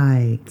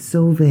Robitaille,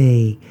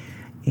 Sauve,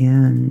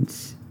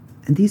 and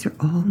these are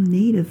all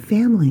Native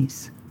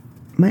families.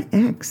 My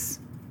ex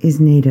is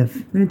Native.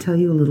 I'm going to tell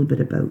you a little bit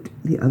about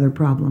the other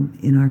problem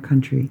in our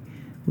country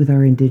with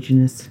our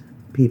Indigenous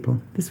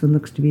people. This one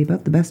looks to be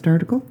about the best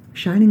article.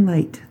 Shining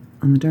light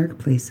on the dark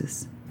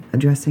places,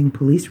 addressing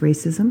police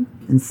racism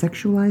and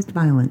sexualized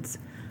violence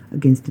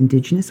against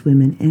Indigenous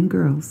women and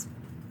girls.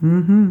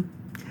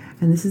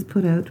 And this is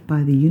put out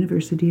by the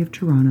University of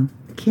Toronto.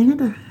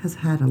 Canada has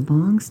had a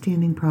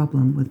long-standing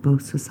problem with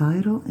both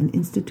societal and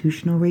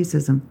institutional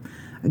racism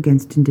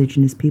against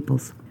Indigenous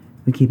peoples.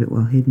 We keep it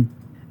well hidden,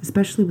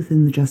 especially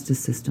within the justice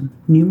system.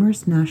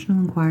 Numerous national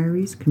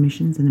inquiries,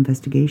 commissions, and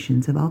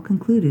investigations have all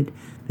concluded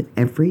that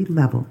every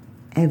level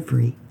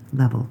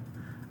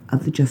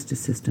of the justice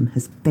system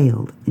has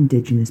failed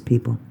Indigenous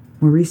people.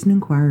 More recent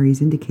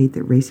inquiries indicate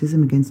that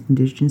racism against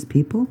Indigenous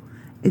people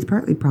is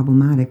partly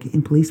problematic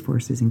in police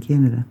forces in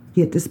Canada.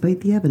 Yet despite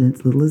the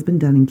evidence, little has been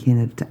done in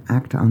Canada to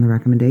act on the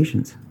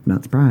recommendations.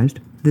 Not surprised.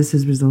 This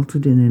has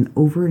resulted in an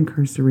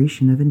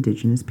over-incarceration of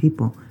Indigenous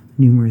people,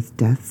 numerous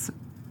deaths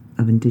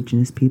of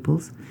Indigenous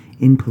peoples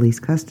in police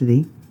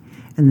custody,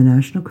 and the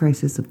national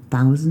crisis of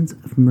thousands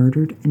of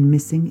murdered and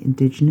missing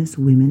Indigenous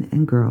women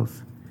and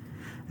girls.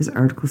 This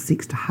article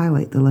seeks to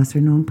highlight the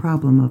lesser-known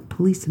problem of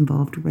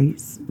police-involved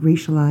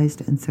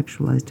racialized and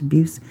sexualized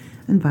abuse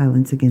and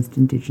violence against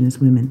Indigenous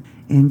women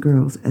and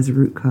girls as a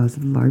root cause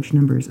of the large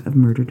numbers of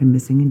murdered and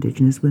missing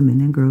Indigenous women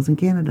and girls in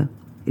Canada.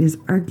 It is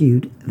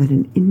argued that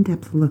an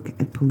in-depth look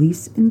at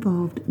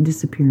police-involved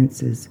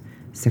disappearances,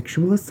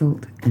 sexual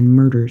assault, and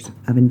murders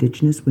of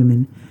Indigenous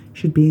women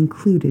should be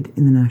included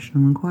in the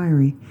national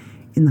inquiry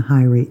in the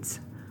high rates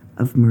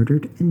of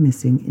murdered and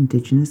missing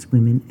Indigenous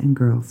women and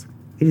girls.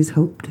 It is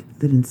hoped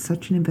that in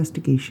such an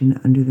investigation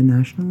under the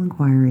national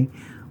inquiry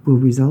will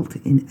result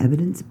in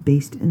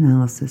evidence-based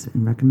analysis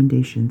and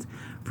recommendations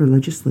for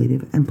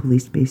legislative and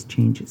police-based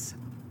changes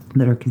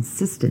that are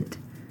consistent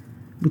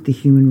with the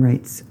human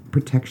rights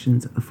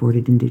protections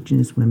afforded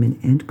Indigenous women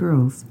and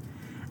girls,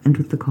 and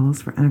with the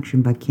calls for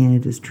action by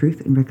Canada's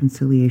Truth and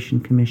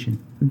Reconciliation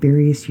Commission,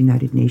 various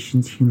United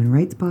Nations human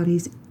rights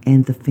bodies,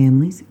 and the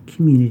families,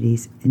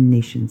 communities, and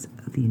nations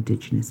of the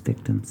Indigenous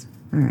victims.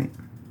 All right,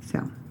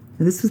 so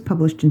this was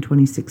published in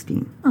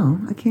 2016.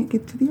 Oh, I can't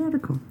get to the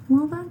article.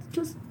 Well, that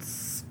just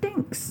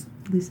stinks.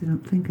 At least I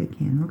don't think I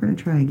can. We're going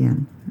to try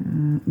again.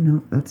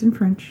 No, that's in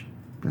French.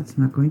 That's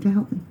not going to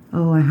help me.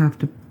 Oh, I have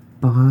to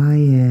buy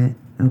it.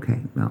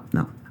 Okay, well,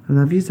 no. I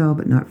love you all,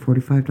 but not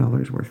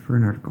 $45 worth for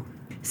an article.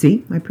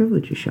 See, my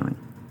privilege is showing.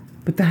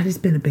 But that has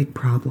been a big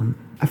problem.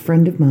 A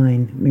friend of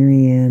mine,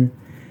 Marianne,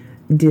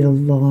 did a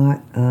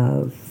lot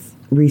of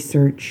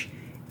research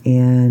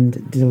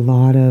and did a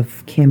lot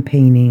of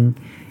campaigning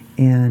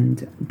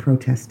and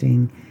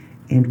protesting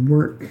and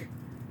work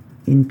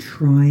in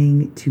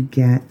trying to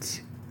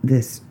get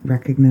this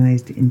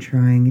recognized, in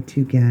trying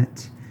to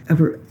get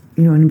an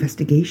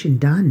investigation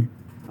done.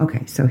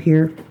 Okay, so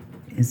here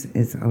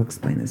is I'll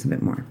explain this a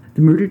bit more.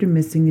 The murdered and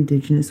missing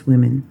Indigenous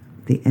women,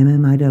 the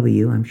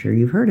MMIW, I'm sure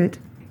you've heard it,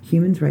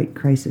 human rights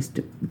crisis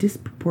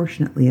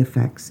disproportionately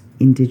affects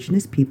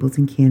Indigenous peoples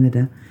in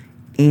Canada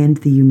and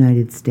the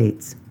United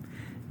States,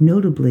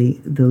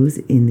 notably those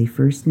in the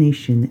First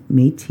Nation,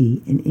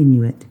 Métis, and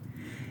Inuit,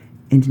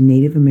 and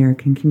Native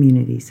American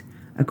communities.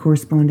 A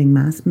corresponding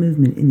mass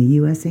movement in the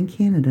U.S. and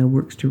Canada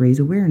works to raise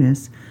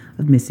awareness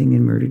of missing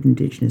and murdered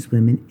Indigenous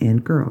women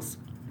and girls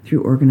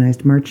through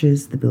organized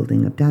marches, the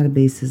building of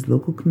databases,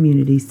 local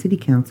communities, city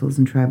councils,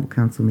 and tribal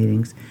council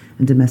meetings,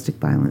 and domestic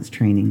violence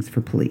trainings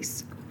for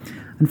police.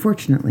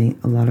 Unfortunately,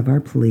 a lot of our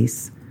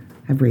police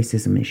have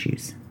racism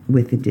issues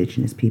with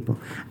Indigenous people.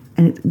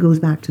 And it goes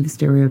back to the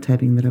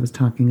stereotyping that I was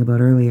talking about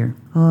earlier.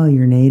 Oh,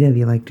 you're Native,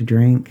 you like to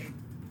drink.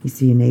 You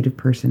see a Native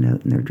person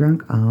out and they're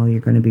drunk. Oh,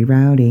 you're going to be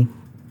rowdy.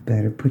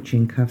 Better put you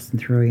in cuffs and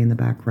throw you in the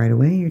back right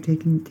away. You're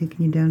taking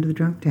you down to the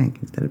drunk tank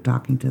instead of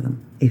talking to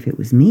them. If it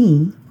was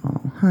me,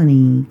 oh,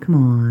 honey, come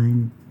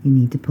on. You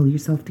need to pull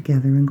yourself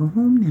together and go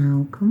home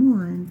now. Come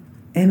on.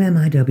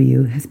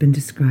 MMIW has been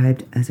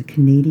described as a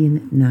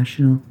Canadian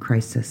national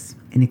crisis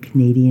and a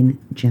Canadian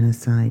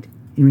genocide.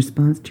 In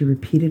response to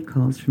repeated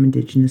calls from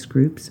Indigenous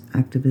groups,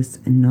 activists,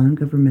 and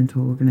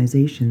non-governmental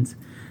organizations,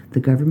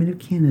 the Government of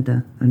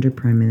Canada, under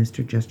Prime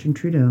Minister Justin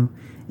Trudeau,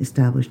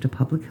 established a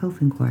public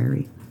health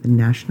inquiry, the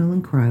National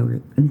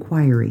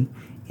Inquiry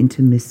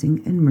into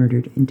Missing and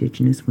Murdered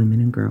Indigenous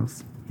Women and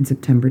Girls, in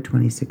September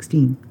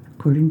 2016.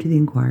 According to the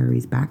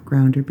inquiry's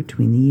backgrounder,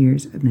 between the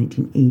years of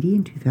 1980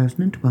 and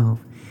 2012,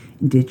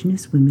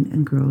 Indigenous women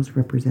and girls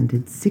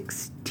represented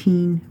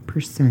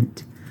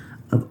 16%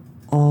 of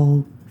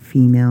all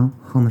female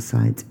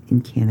homicides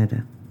in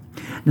Canada.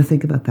 Now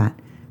think about that.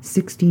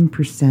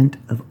 16%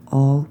 of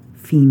all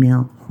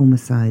female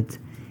homicides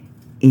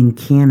in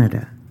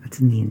Canada. That's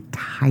in the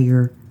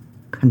entire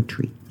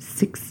country.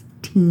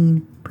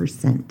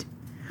 16%.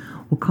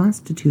 Well,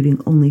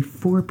 constituting only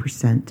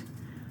 4%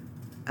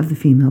 of the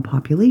female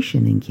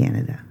population in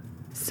Canada.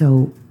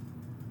 So,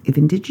 if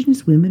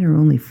Indigenous women are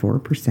only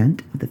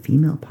 4% of the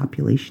female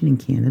population in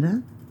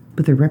Canada,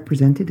 but they're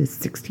represented as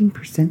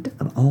 16%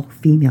 of all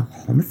female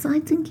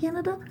homicides in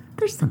Canada,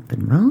 there's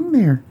something wrong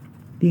there.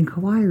 The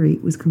inquiry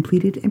was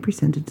completed and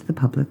presented to the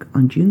public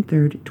on June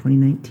 3rd,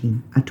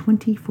 2019. A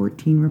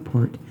 2014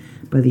 report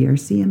by the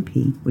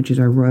RCMP, which is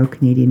our Royal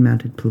Canadian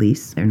Mounted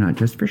Police, they're not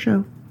just for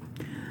show,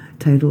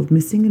 titled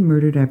Missing and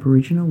Murdered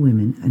Aboriginal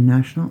Women, a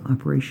National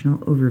Operational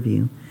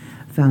Overview,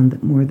 found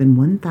that more than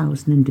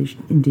 1,000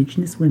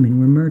 Indigenous women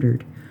were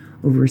murdered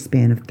over a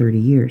span of 30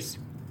 years.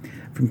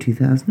 From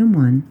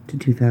 2001 to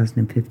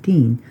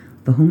 2015,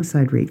 the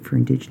homicide rate for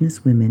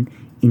Indigenous women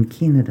in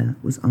Canada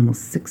was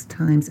almost 6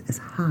 times as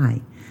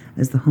high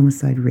as the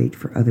homicide rate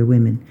for other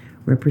women,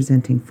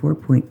 representing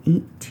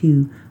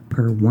 4.82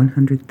 per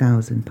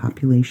 100,000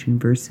 population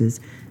versus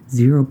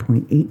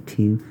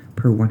 0.82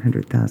 per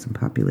 100,000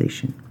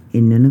 population.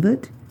 In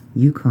Nunavut,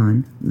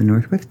 Yukon, the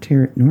Northwest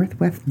Territories,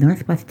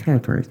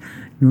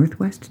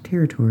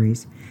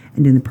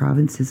 and in the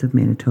provinces of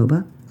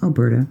Manitoba,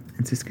 Alberta,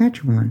 and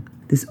Saskatchewan,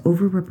 this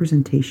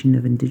overrepresentation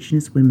of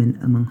Indigenous women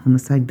among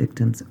homicide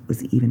victims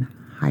was even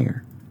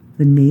higher.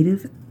 The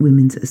Native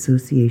Women's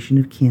Association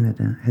of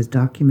Canada has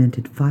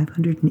documented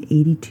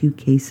 582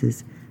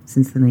 cases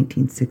since the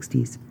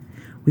 1960s,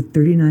 with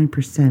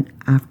 39%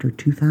 after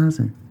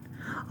 2000.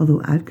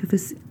 Although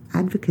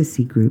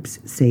advocacy groups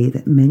say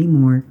that many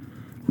more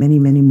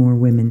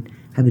women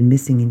have been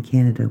missing in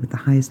Canada, with the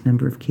highest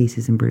number of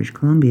cases in British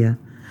Columbia,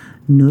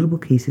 notable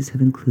cases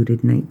have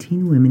included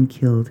 19 women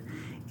killed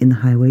in the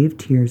Highway of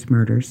Tears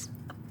murders,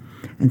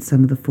 and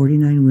some of the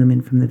 49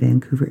 women from the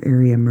Vancouver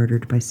area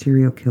murdered by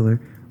serial killer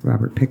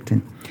Robert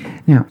Pickton.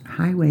 Now,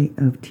 Highway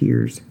of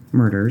Tears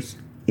murders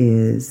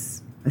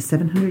is a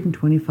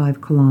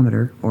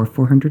 725-kilometer or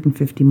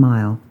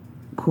 450-mile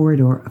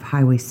corridor of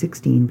Highway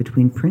 16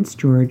 between Prince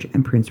George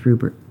and Prince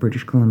Rupert,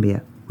 British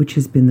Columbia, which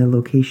has been the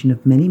location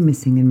of many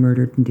missing and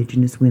murdered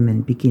Indigenous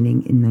women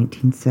beginning in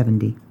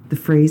 1970. The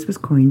phrase was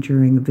coined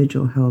during a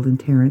vigil held in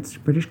Terrence,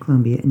 British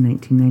Columbia in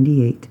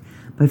 1998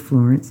 by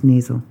Florence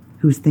Nazel,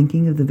 who was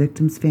thinking of the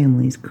victims'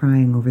 families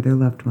crying over their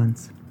loved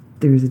ones.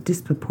 There is a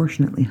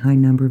disproportionately high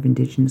number of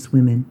Indigenous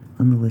women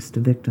on the list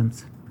of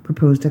victims.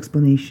 Proposed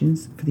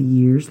explanations for the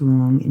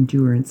years-long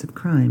endurance of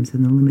crimes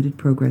and the limited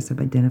progress of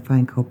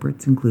identifying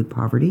culprits include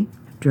poverty,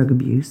 drug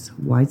abuse,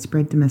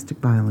 widespread domestic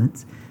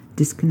violence,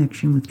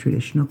 disconnection with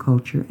traditional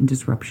culture, and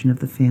disruption of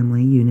the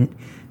family unit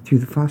through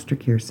the foster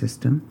care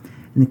system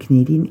and the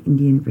Canadian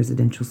Indian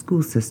residential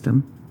school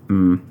system.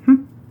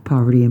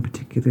 Poverty in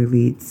particular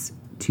leads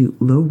to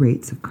low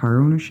rates of car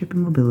ownership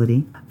and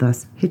mobility.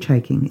 Thus,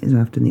 hitchhiking is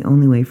often the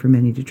only way for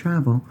many to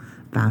travel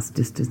vast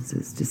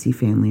distances to see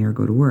family or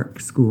go to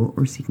work, school,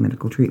 or seek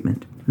medical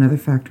treatment. Another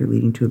factor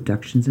leading to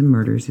abductions and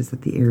murders is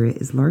that the area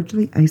is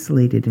largely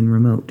isolated and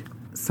remote.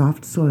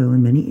 Soft soil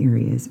in many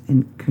areas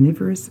and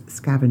carnivorous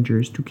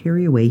scavengers to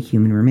carry away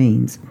human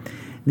remains.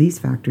 These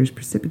factors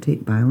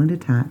precipitate violent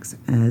attacks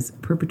as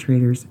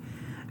perpetrators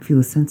feel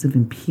a sense of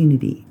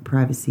impunity,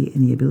 privacy,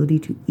 and the ability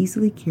to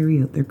easily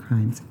carry out their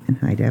crimes and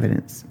hide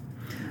evidence.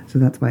 So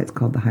that's why it's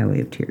called the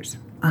Highway of Tears.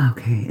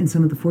 Okay, and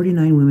some of the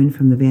 49 women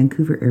from the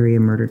Vancouver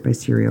area murdered by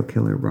serial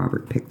killer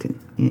Robert Pickton.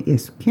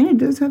 Yes,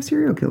 Canada does have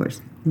serial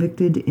killers.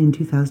 Convicted in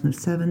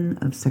 2007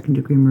 of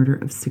second-degree murder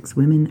of 6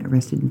 women,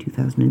 arrested in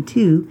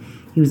 2002,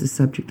 he was the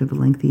subject of a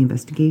lengthy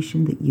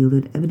investigation that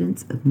yielded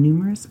evidence of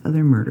numerous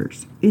other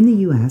murders. In the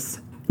U.S.,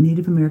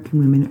 Native American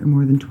women are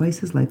more than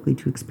twice as likely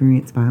to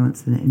experience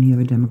violence than any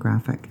other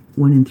demographic.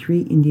 1 in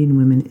 3 Indian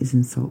women is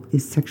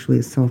sexually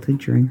assaulted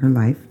during her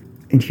life.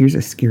 And here's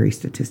a scary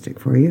statistic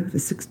for you.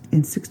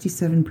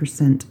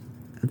 67%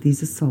 of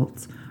these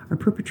assaults are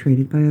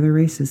perpetrated by other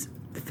races.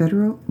 The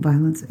Federal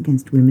Violence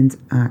Against Women's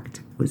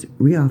Act was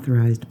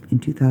reauthorized in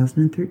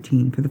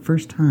 2013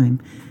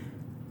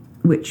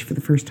 which for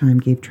the first time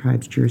gave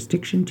tribes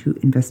jurisdiction to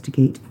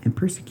investigate and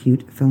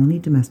prosecute felony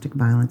domestic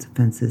violence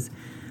offenses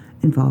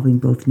involving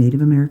both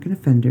Native American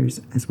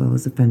offenders as well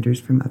as offenders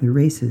from other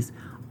races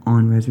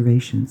on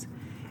reservations.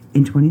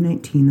 In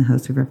 2019, the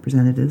House of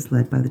Representatives,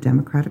 led by the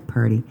Democratic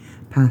Party,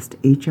 passed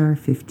H.R.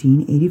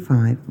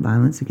 1585,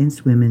 Violence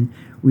Against Women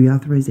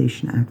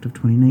Reauthorization Act of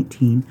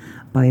 2019,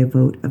 by a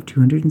vote of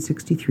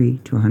 263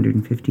 to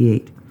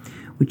 158,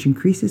 which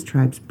increases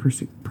tribes'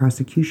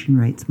 prosecution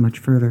rights much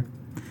further.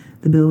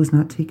 The bill was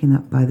not taken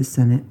up by the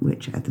Senate,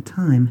 which at the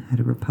time had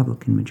a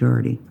Republican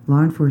majority.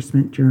 Law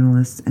enforcement,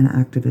 journalists, and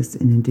activists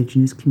in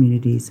Indigenous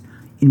communities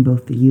in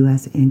both the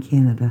U.S. and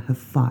Canada have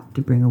fought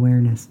to bring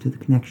awareness to the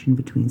connection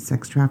between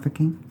sex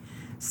trafficking,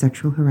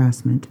 sexual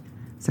harassment,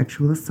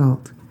 sexual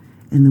assault,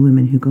 and the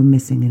women who go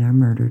missing and are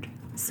murdered.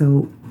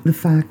 So the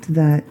fact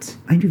that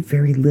I knew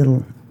very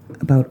little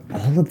about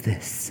all of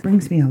this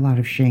brings me a lot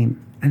of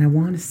shame, and I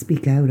want to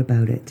speak out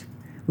about it,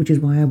 which is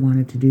why I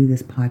wanted to do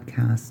this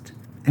podcast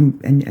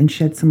and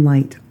shed some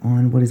light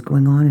on what is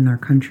going on in our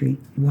country,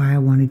 why I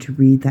wanted to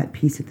read that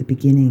piece at the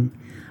beginning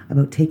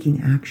about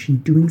taking action,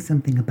 doing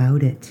something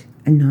about it,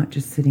 and not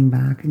just sitting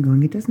back and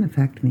going, it doesn't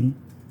affect me.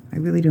 I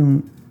really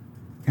don't.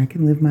 I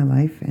can live my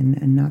life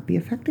and not be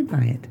affected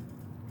by it.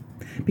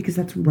 Because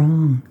that's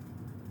wrong.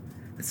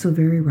 It's so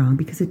very wrong,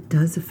 because it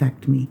does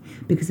affect me,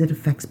 because it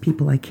affects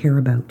people I care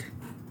about.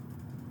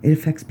 It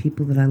affects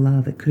people that I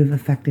love. It could have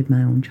affected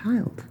my own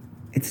child.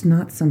 It's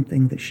not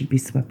something that should be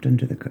swept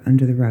under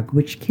the rug,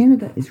 which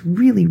Canada is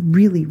really,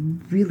 really,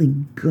 really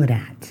good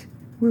at.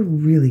 We're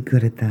really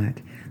good at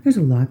that. There's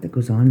a lot that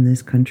goes on in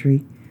this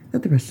country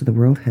that the rest of the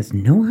world has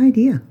no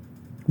idea.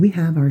 We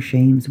have our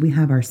shames, we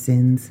have our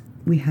sins,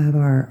 we have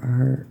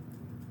our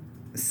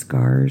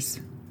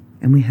scars,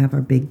 and we have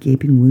our big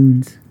gaping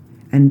wounds.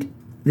 And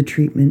the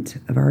treatment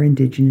of our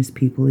Indigenous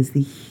people is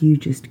the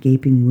hugest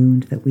gaping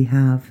wound that we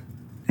have,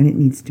 and it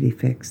needs to be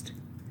fixed.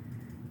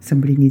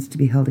 Somebody needs to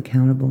be held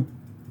accountable,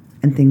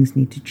 and things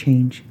need to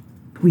change.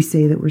 We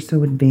say that we're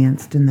so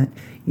advanced and that,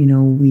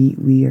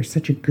 we are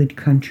such a good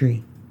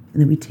country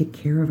and that we take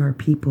care of our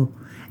people,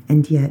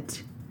 and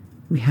yet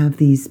we have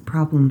these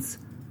problems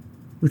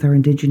with our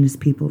Indigenous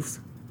peoples,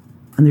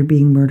 and they're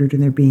being murdered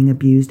and they're being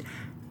abused.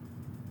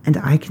 And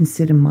I can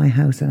sit in my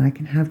house and I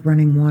can have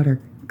running water,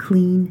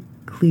 clean,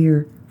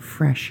 clear,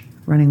 fresh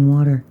running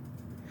water.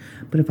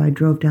 But if I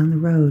drove down the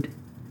road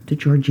to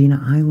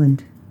Georgina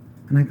Island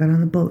and I got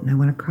on the boat and I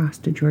went across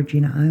to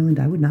Georgina Island,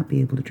 I would not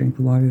be able to drink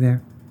the water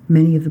there.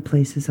 Many of the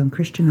places on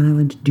Christian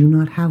Island do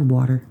not have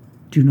water,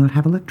 do not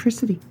have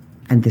electricity.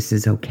 And this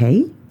is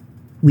okay?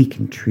 We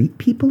can treat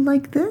people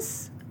like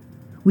this?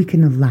 We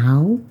can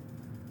allow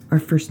our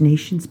First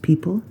Nations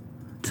people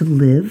to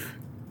live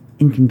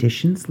in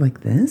conditions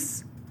like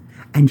this?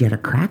 And yet a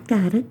crack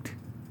addict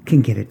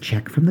can get a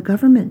check from the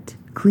government,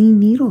 clean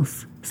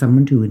needles,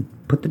 someone to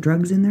put the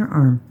drugs in their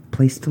arm,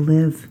 place to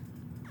live,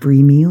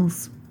 free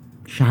meals,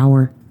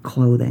 shower,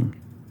 clothing.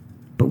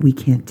 But we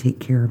can't take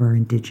care of our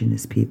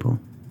Indigenous people,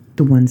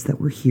 the ones that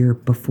were here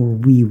before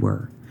we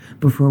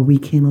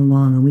came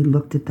along and we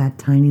looked at that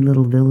tiny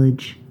little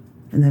village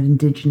and that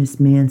Indigenous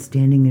man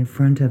standing in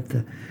front of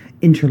the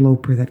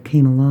interloper that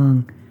came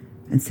along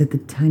and said the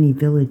tiny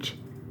village,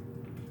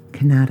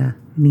 Kanata,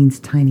 means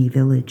tiny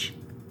village.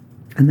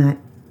 And that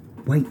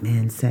white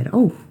man said,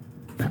 oh,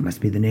 that must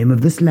be the name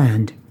of this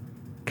land,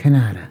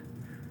 Kanata.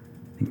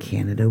 And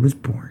Canada was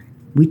born.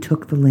 We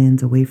took the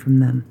lands away from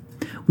them.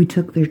 We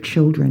took their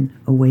children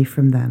away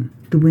from them.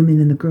 The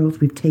women and the girls,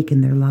 we've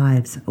taken their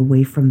lives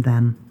away from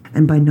them.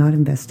 And by not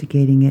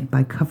investigating it,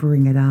 by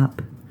covering it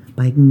up,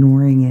 by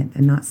ignoring it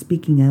and not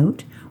speaking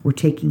out, we're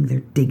taking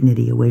their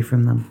dignity away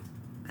from them.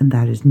 And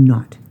that is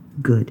not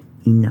good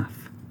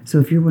enough. So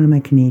if you're one of my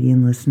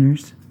Canadian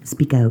listeners,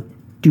 speak out,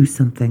 do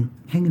something.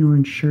 Hang an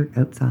orange shirt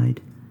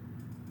outside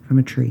from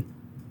a tree.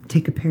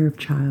 Take a pair of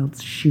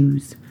child's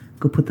shoes.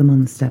 Go put them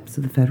on the steps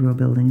of the federal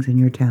buildings in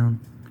your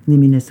town, the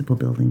municipal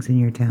buildings in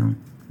your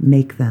town.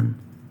 Make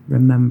them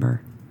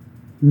remember.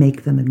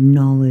 Make them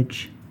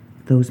acknowledge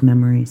those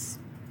memories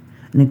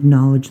and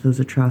acknowledge those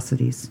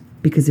atrocities.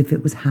 Because if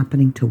it was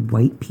happening to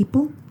white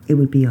people, it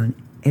would be on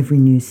every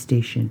news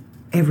station,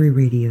 every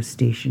radio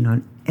station,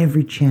 on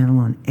every channel,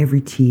 on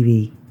every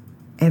TV.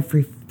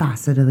 Every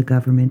facet of the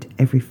government,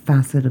 every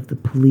facet of the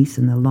police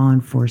and the law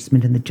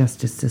enforcement and the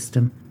justice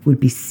system would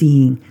be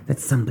seeing that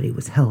somebody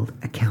was held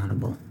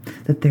accountable,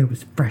 that there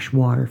was fresh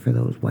water for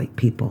those white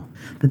people,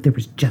 that there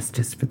was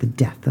justice for the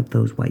death of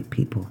those white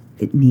people.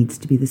 It needs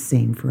to be the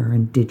same for our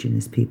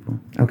Indigenous people.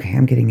 Okay,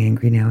 I'm getting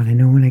angry now, and I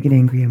know when I get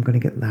angry, I'm going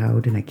to get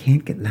loud, and I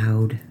can't get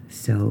loud,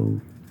 so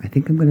I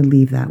think I'm going to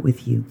leave that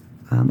with you.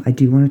 I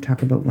do want to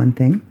talk about one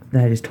thing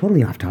that is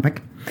totally off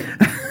topic,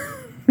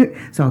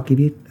 so I'll give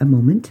you a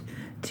moment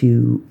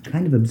to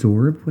kind of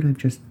absorb what I've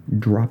just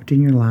dropped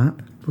in your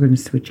lap. We're going to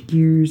switch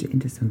gears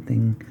into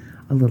something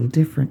a little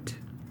different.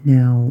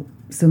 Now,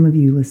 some of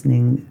you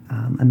listening,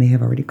 I may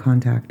have already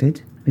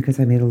contacted because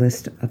I made a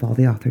list of all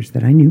the authors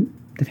that I knew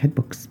that had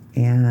books.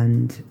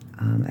 And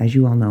as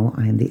you all know,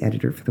 I am the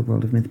editor for the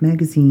World of Myth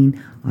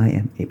magazine. I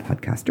am a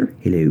podcaster.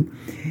 Hello.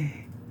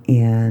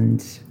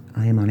 And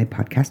I am on a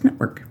podcast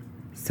network.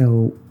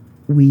 So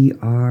we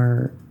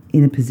are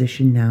in a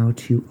position now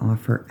to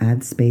offer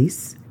ad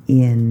space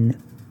in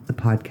the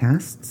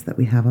podcasts that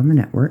we have on the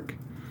network.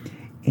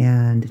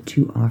 and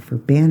to offer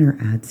banner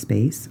ad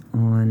space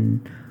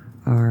on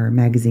our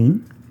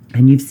magazine.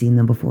 And you've seen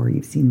them before.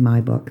 You've seen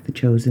my book, The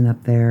Chosen,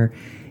 up there.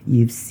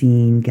 You've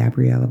seen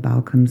Gabriella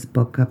Balcom's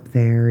book up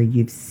there.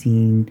 You've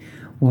seen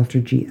Walter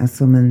G.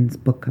 Esselman's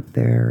book up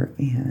there.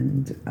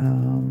 And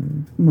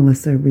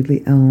Melissa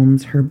Ridley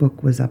Elms, her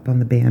book was up on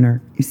the banner.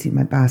 You see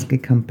my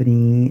basket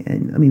company.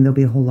 And I mean, there'll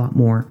be a whole lot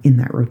more in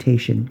that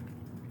rotation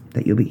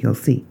that you'll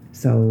see.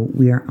 So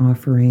we are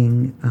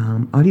offering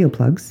audio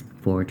plugs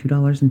for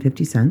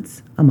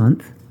 $2.50 a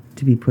month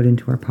to be put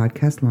into our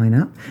podcast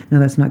lineup. Now,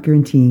 that's not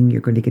guaranteeing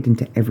you're going to get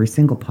into every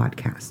single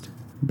podcast,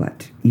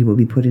 but you will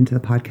be put into the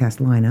podcast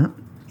lineup.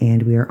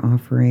 And we are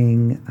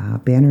offering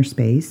banner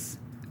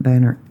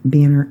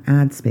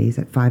ad space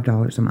at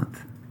 $5 a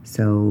month.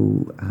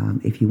 So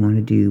if you want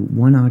to do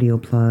one audio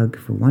plug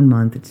for 1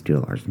 month, it's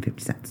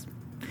 $2.50.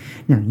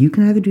 Now, you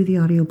can either do the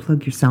audio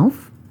plug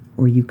yourself,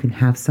 or you can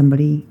have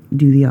somebody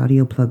do the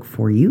audio plug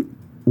for you,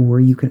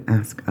 or you can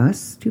ask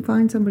us to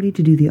find somebody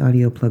to do the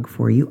audio plug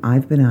for you.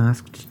 I've been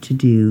asked to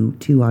do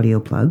 2 audio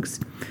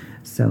plugs,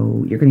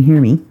 so you're going to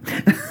hear me,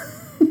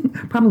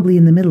 probably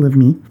in the middle of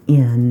me.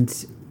 And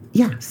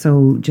yeah,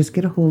 so just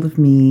get a hold of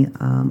me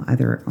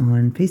either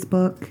on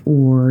Facebook,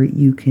 or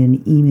you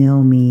can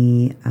email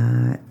me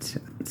at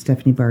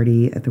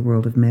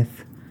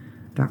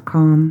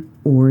stephaniebarty@theworldofmyth.com,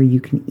 or you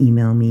can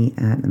email me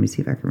at, let me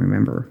see if I can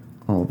remember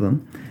all of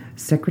them,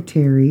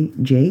 Secretary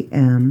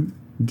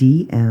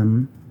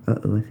JMDM,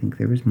 I think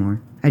there was more,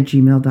 at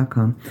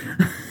gmail.com.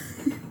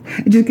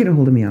 Just get a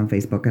hold of me on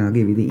Facebook and I'll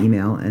give you the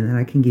email, and then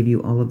I can give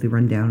you all of the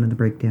rundown and the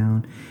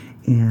breakdown.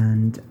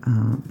 And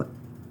but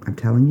I'm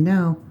telling you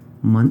now,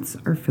 months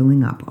are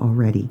filling up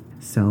already.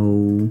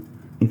 So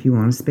if you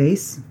want a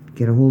space,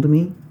 get a hold of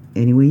me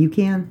any way you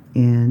can,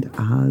 and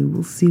I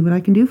will see what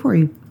I can do for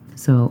you.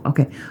 So,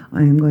 okay,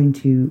 I am going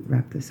to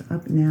wrap this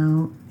up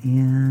now,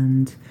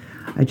 and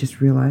I just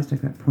realized I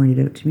got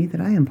pointed out to me that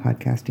I am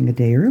podcasting a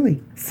day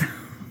early. So,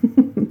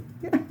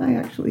 yeah,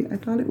 I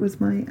thought it was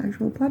my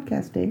actual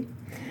podcast day,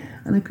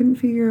 and I couldn't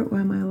figure out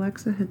why my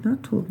Alexa had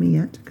not told me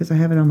yet, because I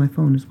have it on my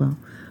phone as well,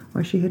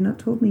 why she had not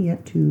told me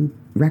yet to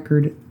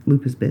record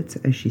Lupus Bits,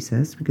 as she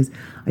says, because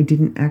I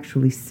didn't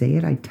actually say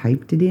it. I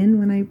typed it in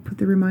when I put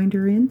the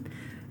reminder in.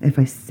 If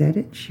I said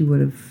it, it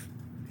would have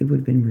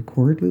been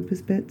record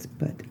Lupus Bits,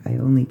 but I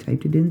only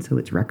typed it in, so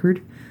it's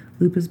record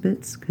Lupus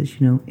Bits,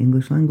 because,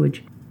 English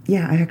language.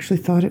 Yeah, I actually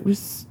thought it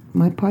was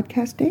my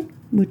podcast day,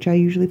 which I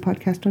usually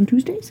podcast on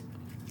Tuesdays,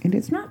 and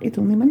it's not. It's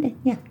only Monday.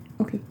 Yeah,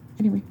 okay.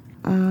 Anyway,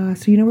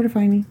 so you know where to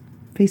find me.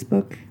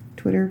 Facebook,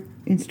 Twitter,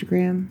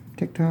 Instagram,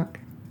 TikTok.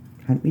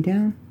 Hunt me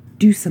down.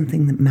 Do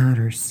something that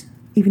matters.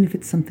 Even if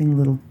it's something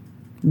little.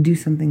 Do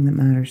something that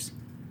matters.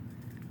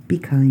 Be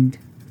kind.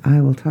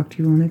 I will talk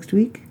to you all next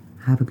week.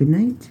 Have a good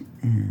night,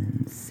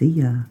 and see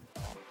ya.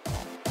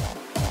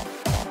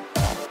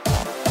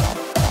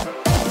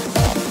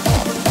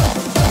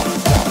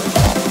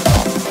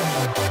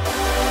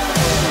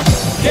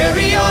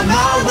 Carry on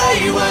my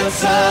wayward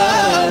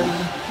son.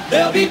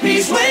 There'll be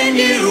peace when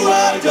you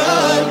are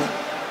done.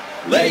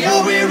 Lay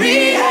your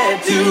weary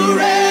head to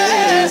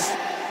rest.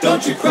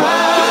 Don't you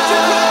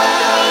cry.